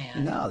master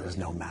plan. No, there's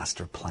no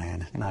master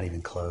plan, not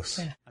even close.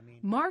 Yeah.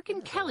 Mark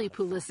and Kelly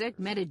Pulisic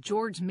met at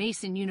George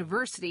Mason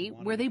University,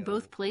 where they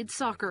both played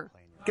soccer.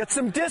 Get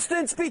some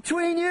distance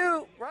between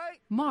you, right?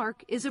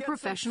 Mark is a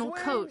professional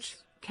coach.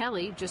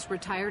 Kelly just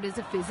retired as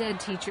a phys ed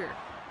teacher.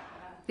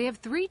 They have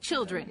 3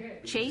 children,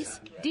 Chase,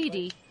 Dee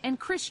Dee, and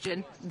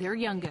Christian, their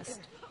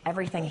youngest.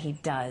 Everything he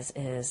does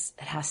it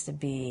has to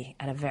be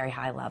at a very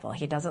high level.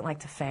 He doesn't like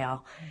to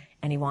fail,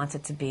 and he wants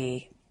it to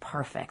be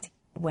perfect.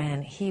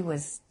 When he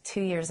was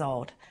 2 years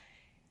old,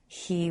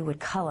 he would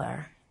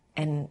color,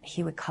 and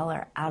he would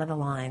color out of the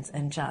lines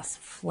and just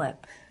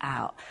flip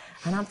out.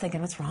 And I'm thinking,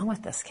 what's wrong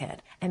with this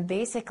kid? And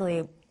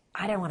basically,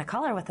 I didn't want to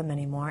color with him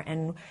anymore.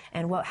 And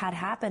what had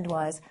happened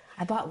was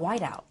I bought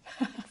whiteout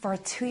for a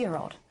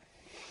 2-year-old.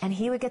 And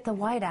he would get the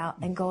whiteout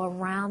and go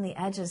around the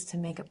edges to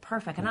make it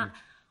perfect. And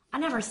I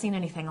never seen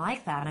anything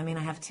like that. I mean,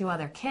 I have 2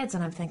 other kids,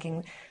 and I'm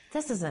thinking,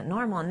 this isn't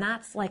normal. And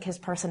that's like his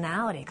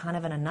personality, kind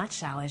of in a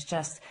nutshell, is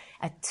just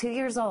at 2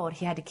 years old,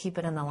 he had to keep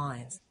it in the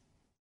lines.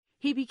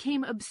 He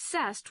became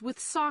obsessed with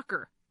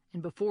soccer,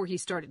 and before he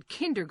started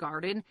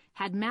kindergarten,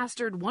 had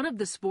mastered one of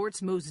the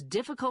sport's most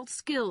difficult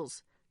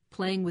skills,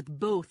 playing with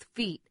both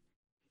feet.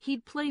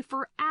 He'd play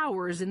for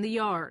hours in the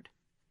yard.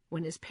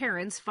 When his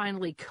parents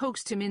finally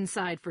coaxed him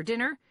inside for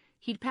dinner,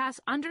 he'd pass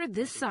under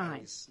this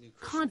sign,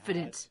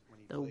 confidence,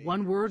 the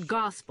one-word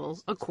gospel,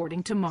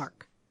 according to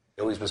Mark.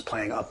 He always was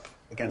playing up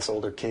against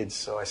older kids,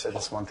 so I said,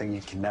 that's one thing you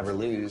can never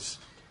lose,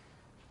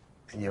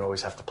 and you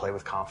always have to play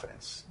with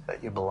confidence,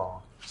 that you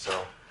belong.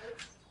 So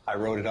I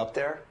wrote it up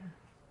there.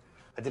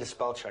 I did a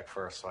spell check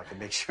first so I could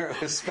make sure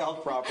it was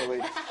spelled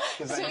properly.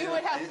 So you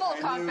would have full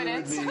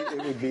confidence.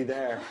 It would be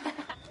there.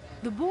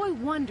 The boy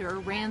wonder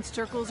ran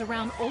circles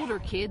around older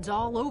kids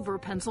all over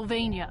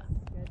Pennsylvania.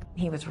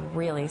 He was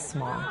really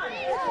small.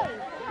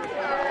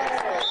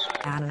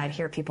 And I'd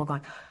hear people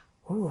going,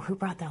 ooh, who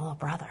brought their little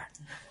brother?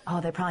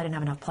 Oh, they probably didn't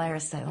have enough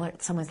players, so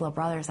someone's little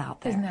brother's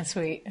out there. Isn't that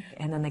sweet?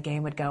 And then the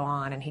game would go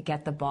on, and he'd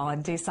get the ball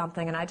and do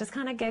something, and I just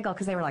kind of giggle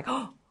because they were like,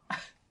 oh,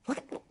 look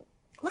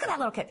at that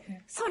little kid.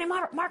 Somebody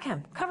mark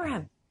him, cover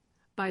him.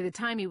 By the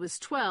time he was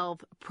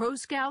 12, pro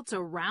scouts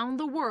around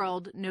the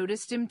world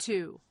noticed him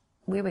too.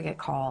 We would get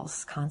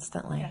calls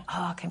constantly. Yeah.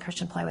 Oh, can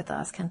Christian play with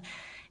us?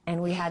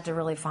 And we had to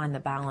really find the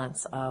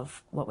balance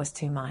of what was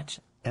too much.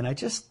 And I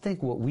just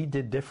think what we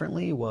did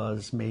differently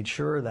was made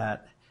sure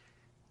that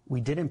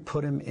we didn't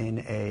put him in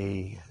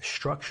a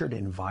structured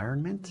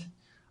environment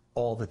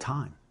all the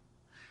time.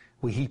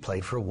 He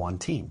played for one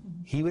team.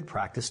 He would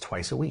practice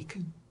twice a week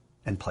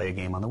and play a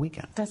game on the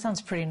weekend. That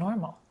sounds pretty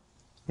normal.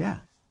 Yeah.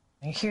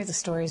 You hear the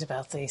stories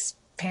about these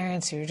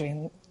parents who are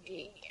doing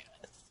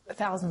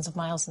thousands of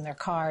miles in their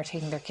car,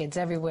 taking their kids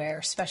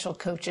everywhere, special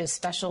coaches,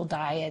 special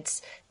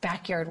diets,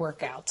 backyard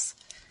workouts.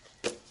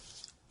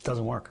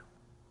 Doesn't work.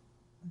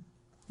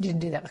 You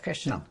didn't do that with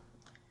Christian?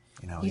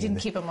 No. You didn't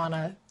keep him on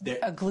a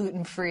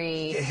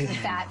gluten-free,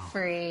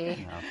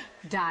 fat-free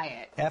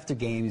diet. After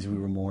games, we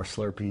were more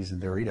Slurpees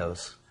and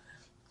Doritos,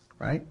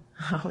 right?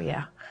 Oh,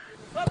 yeah.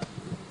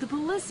 The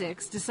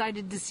Pulisics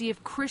decided to see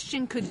if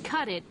Christian could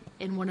cut it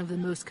in one of the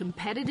most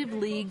competitive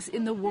leagues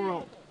in the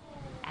world.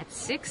 At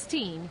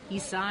 16, he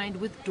signed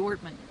with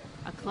Dortmund,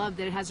 a club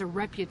that has a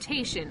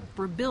reputation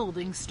for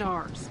building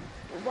stars.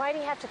 Why do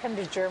you have to come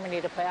to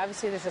Germany to play?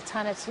 Obviously, there's a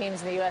ton of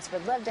teams in the U.S.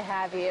 would love to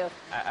have you.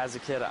 As a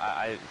kid,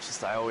 I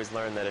always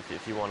learned that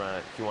if you want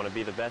to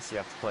be the best, you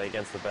have to play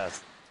against the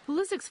best.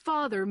 Pulisic's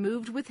father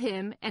moved with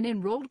him and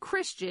enrolled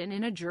Christian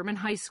in a German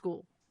high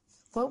school.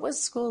 What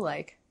was school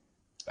like?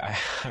 I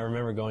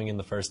remember going in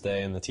the first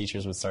day and the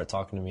teachers would start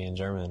talking to me in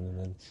German, and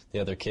then the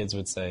other kids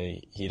would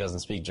say, he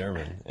doesn't speak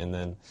German. And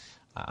then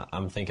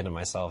I'm thinking to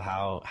myself,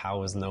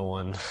 how is no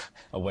one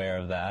aware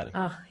of that?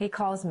 Oh, he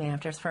calls me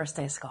after his first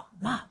day of school.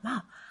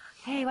 Mom,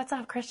 hey, what's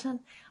up, Christian?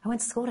 I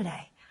went to school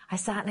today. I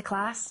sat in a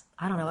class.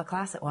 I don't know what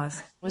class it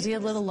was. Was he a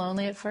little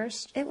lonely at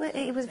first? It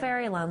was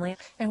very lonely.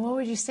 And what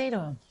would you say to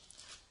him?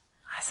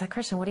 I said,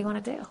 Christian, what do you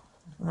want to do?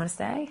 You want to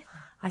stay?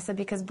 I said,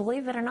 because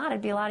believe it or not,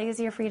 it'd be a lot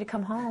easier for you to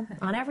come home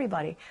on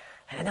everybody.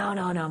 No,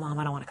 Mom,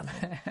 I don't want to come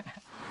home.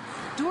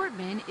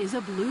 Dortmund is a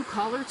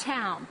blue-collar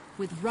town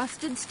with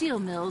rusted steel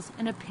mills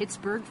and a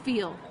Pittsburgh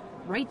feel,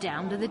 right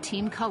down to the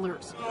team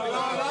colors.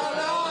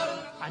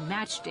 On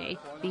match day,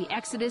 the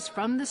exodus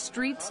from the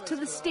streets to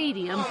the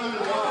stadium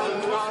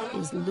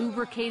is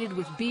lubricated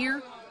with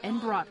beer and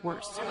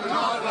bratwurst.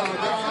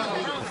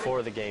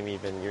 Before the game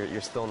even,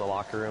 you're still in the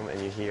locker room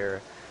and you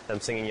hear them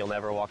singing You'll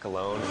Never Walk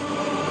Alone.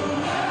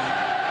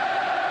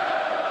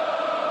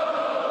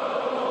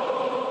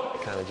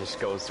 It kind of just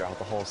goes throughout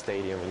the whole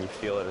stadium and you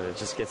feel it and it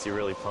just gets you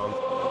really pumped.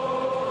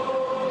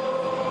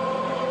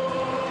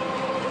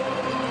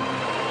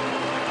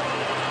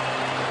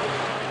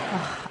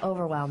 Oh,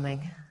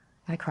 overwhelming.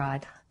 I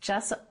cried.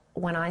 Just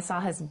when I saw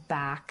his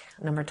back,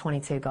 number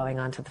 22, going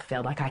onto the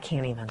field, like I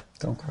can't even.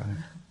 Don't cry.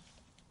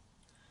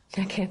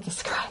 I can't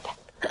describe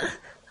it.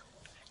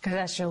 Because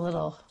that's your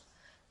little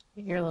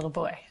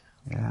boy.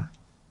 Yeah.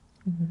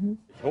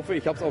 Ich hoffe,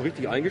 ich habe es auch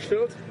richtig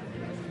eingestellt.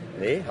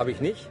 Nee, habe ich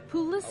nicht.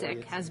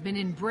 Pulisic has been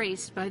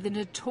embraced by the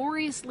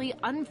notoriously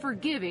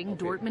unforgiving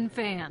Dortmund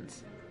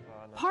fans.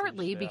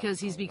 Partly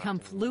because he's become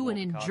fluent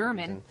in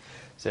German.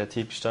 Sehr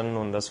tief gestanden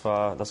und das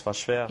war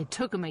schwer. It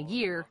took him a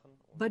year,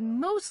 but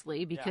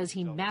mostly because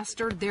he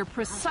mastered their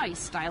precise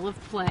style of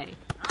play.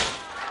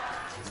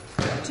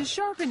 To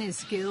sharpen his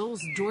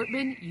skills,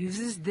 Dortmund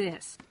uses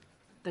this,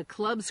 the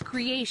club's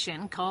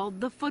creation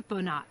called the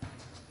Footbonaut.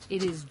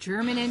 It is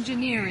German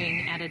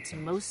engineering at its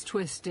most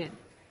twisted.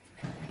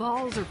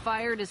 Balls are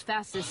fired as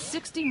fast as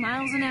 60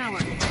 miles an hour.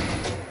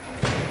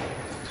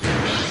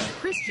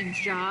 Christian's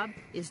job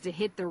is to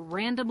hit the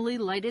randomly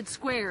lighted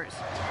squares.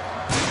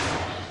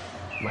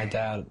 My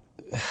dad,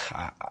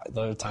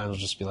 the other times will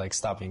just be like,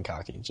 "Stop being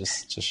cocky.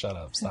 Just shut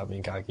up. Stop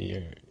being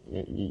cocky.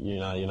 You're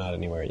not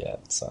anywhere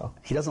yet." So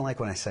he doesn't like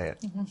when I say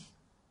it,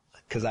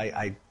 because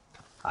I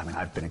mean,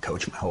 I've been a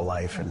coach my whole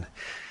life, and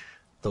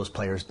those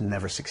players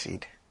never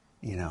succeed.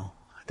 You know,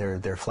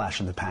 they're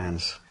flash in the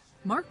pans.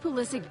 Mark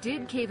Pulisic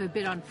did cave a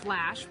bit on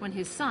flash when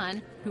his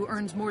son, who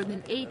earns more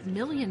than $8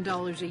 million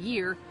a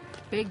year,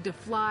 begged to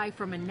fly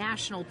from a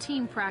national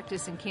team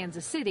practice in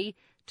Kansas City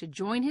to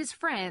join his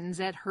friends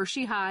at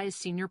Hershey High's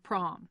senior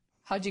prom.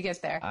 How'd you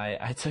get there?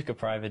 I took a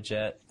private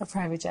jet. A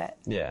private jet?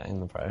 Yeah, in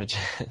the private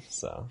jet.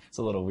 So it's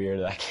a little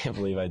weird. I can't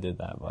believe I did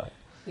that, but...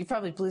 You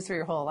probably blew through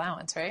your whole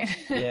allowance, right?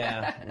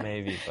 Yeah,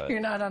 maybe, but... You're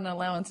not on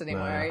allowance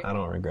anymore, right? I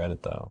don't regret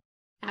it, though.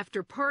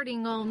 After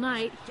partying all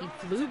night, he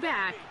flew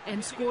back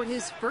and scored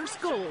his first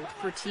goal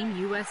for Team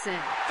USA.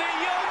 The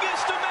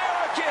youngest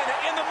American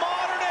in the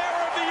modern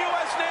era of the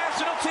U.S.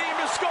 national team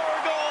to score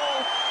a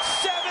goal,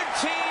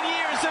 17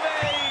 years of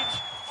age.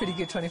 Pretty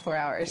good 24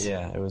 hours.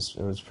 Yeah, it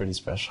was pretty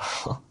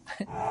special.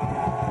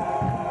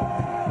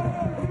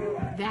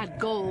 That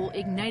goal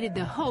ignited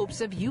the hopes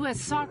of U.S.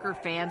 soccer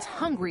fans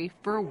hungry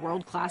for a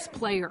world-class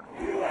player.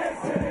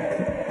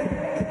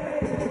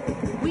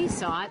 We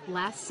saw it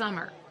last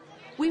summer.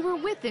 We were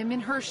with him in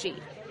Hershey.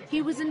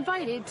 He was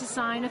invited to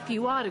sign a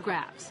few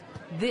autographs.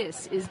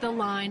 This is the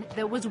line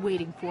that was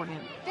waiting for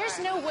him. There's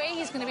no way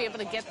he's going to be able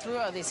to get through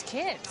all these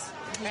kids.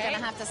 He's going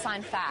to have to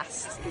sign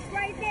fast. It's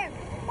right there.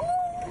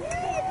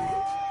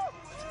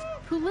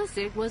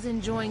 Pulisic was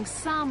enjoying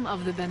some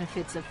of the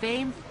benefits of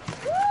fame,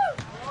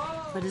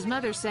 but his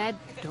mother said,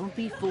 don't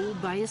be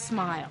fooled by his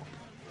smile.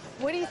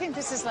 What do you think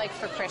this is like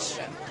for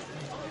Christian?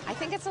 I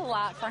think it's a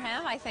lot for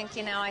him. I think,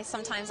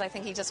 sometimes I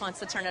think he just wants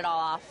to turn it all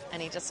off,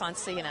 and he just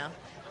wants to,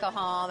 go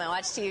home and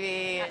watch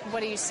TV.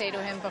 What do you say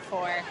to him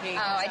before he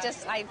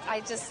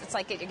it's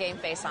like get your game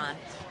face on.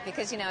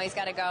 Because, he's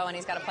got to go and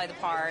he's got to play the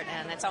part,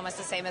 and it's almost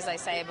the same as I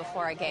say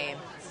before a game.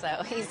 So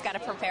he's got to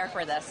prepare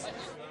for this.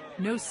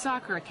 No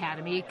soccer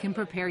academy can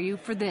prepare you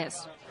for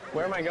this.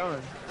 Where am I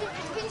going?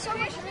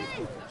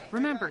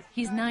 Remember,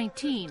 he's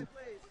 19.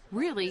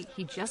 Really,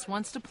 he just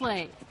wants to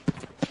play.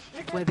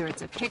 Whether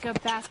it's a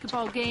pickup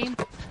basketball game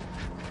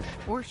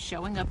or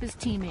showing up his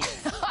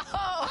teammates.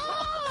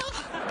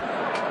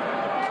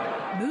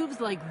 Moves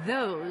like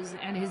those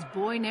and his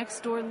boy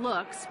next door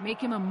looks make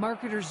him a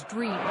marketer's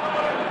dream.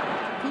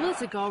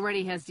 Pulisic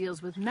already has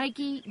deals with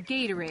Nike,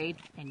 Gatorade,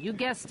 and you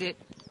guessed it,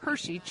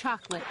 Hershey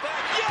chocolate.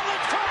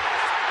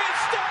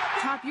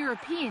 Top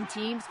European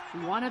teams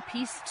want a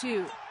piece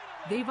too.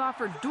 They've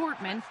offered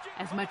Dortmund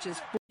as much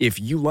as... If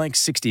you like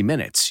 60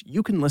 Minutes,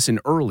 you can listen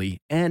early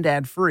and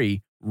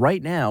ad-free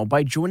right now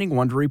by joining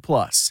Wondery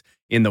Plus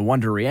in the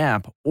Wondery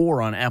app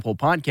or on Apple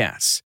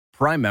Podcasts.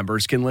 Prime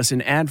members can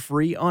listen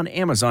ad-free on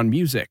Amazon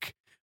Music.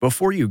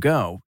 Before you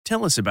go,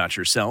 tell us about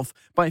yourself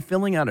by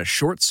filling out a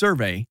short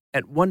survey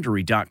at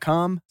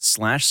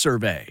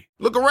Wondery.com/survey.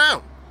 Look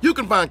around. You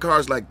can find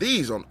cars like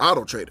these on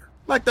AutoTrader,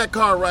 like that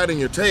car riding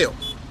your tail.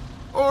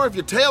 Or if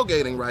you're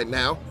tailgating right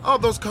now, all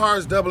those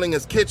cars doubling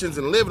as kitchens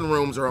and living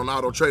rooms are on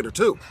AutoTrader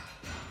too.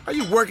 Are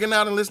you working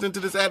out and listening to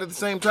this ad at the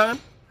same time?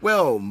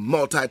 Well,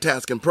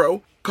 multitasking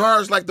pro,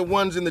 cars like the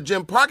ones in the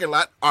gym parking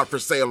lot are for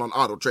sale on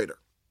AutoTrader.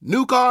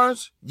 New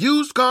cars,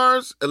 used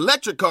cars,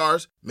 electric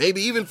cars,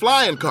 maybe even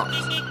flying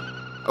cars.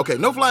 Okay,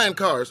 no flying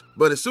cars,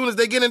 but as soon as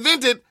they get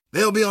invented,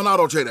 they'll be on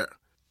AutoTrader.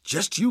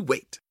 Just you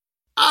wait.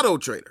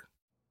 AutoTrader.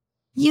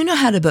 You know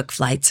how to book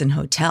flights and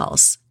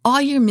hotels.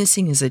 All you're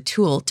missing is a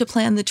tool to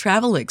plan the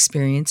travel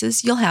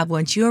experiences you'll have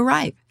once you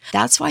arrive.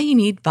 That's why you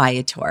need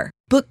Viator.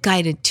 Book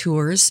guided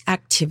tours,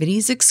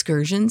 activities,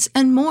 excursions,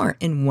 and more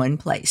in one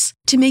place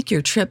to make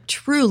your trip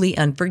truly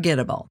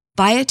unforgettable.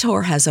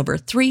 Viator has over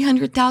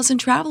 300,000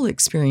 travel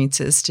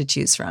experiences to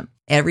choose from.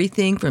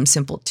 Everything from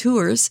simple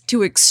tours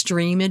to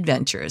extreme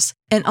adventures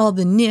and all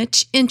the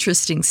niche,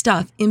 interesting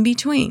stuff in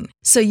between.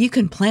 So you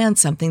can plan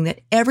something that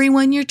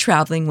everyone you're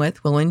traveling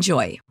with will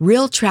enjoy.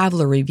 Real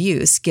traveler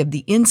reviews give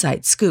the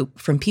inside scoop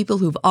from people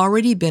who've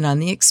already been on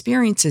the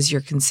experiences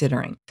you're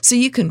considering. So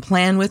you can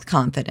plan with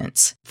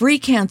confidence. Free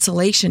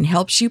cancellation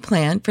helps you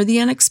plan for the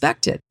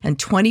unexpected. And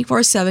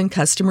 24/7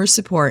 customer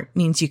support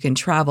means you can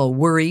travel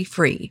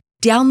worry-free.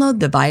 Download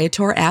the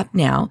Viator app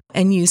now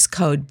and use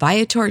code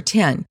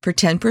Viator10 for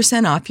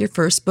 10% off your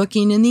first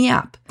booking in the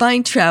app.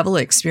 Find travel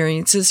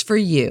experiences for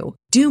you.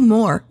 Do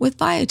more with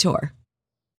Viator.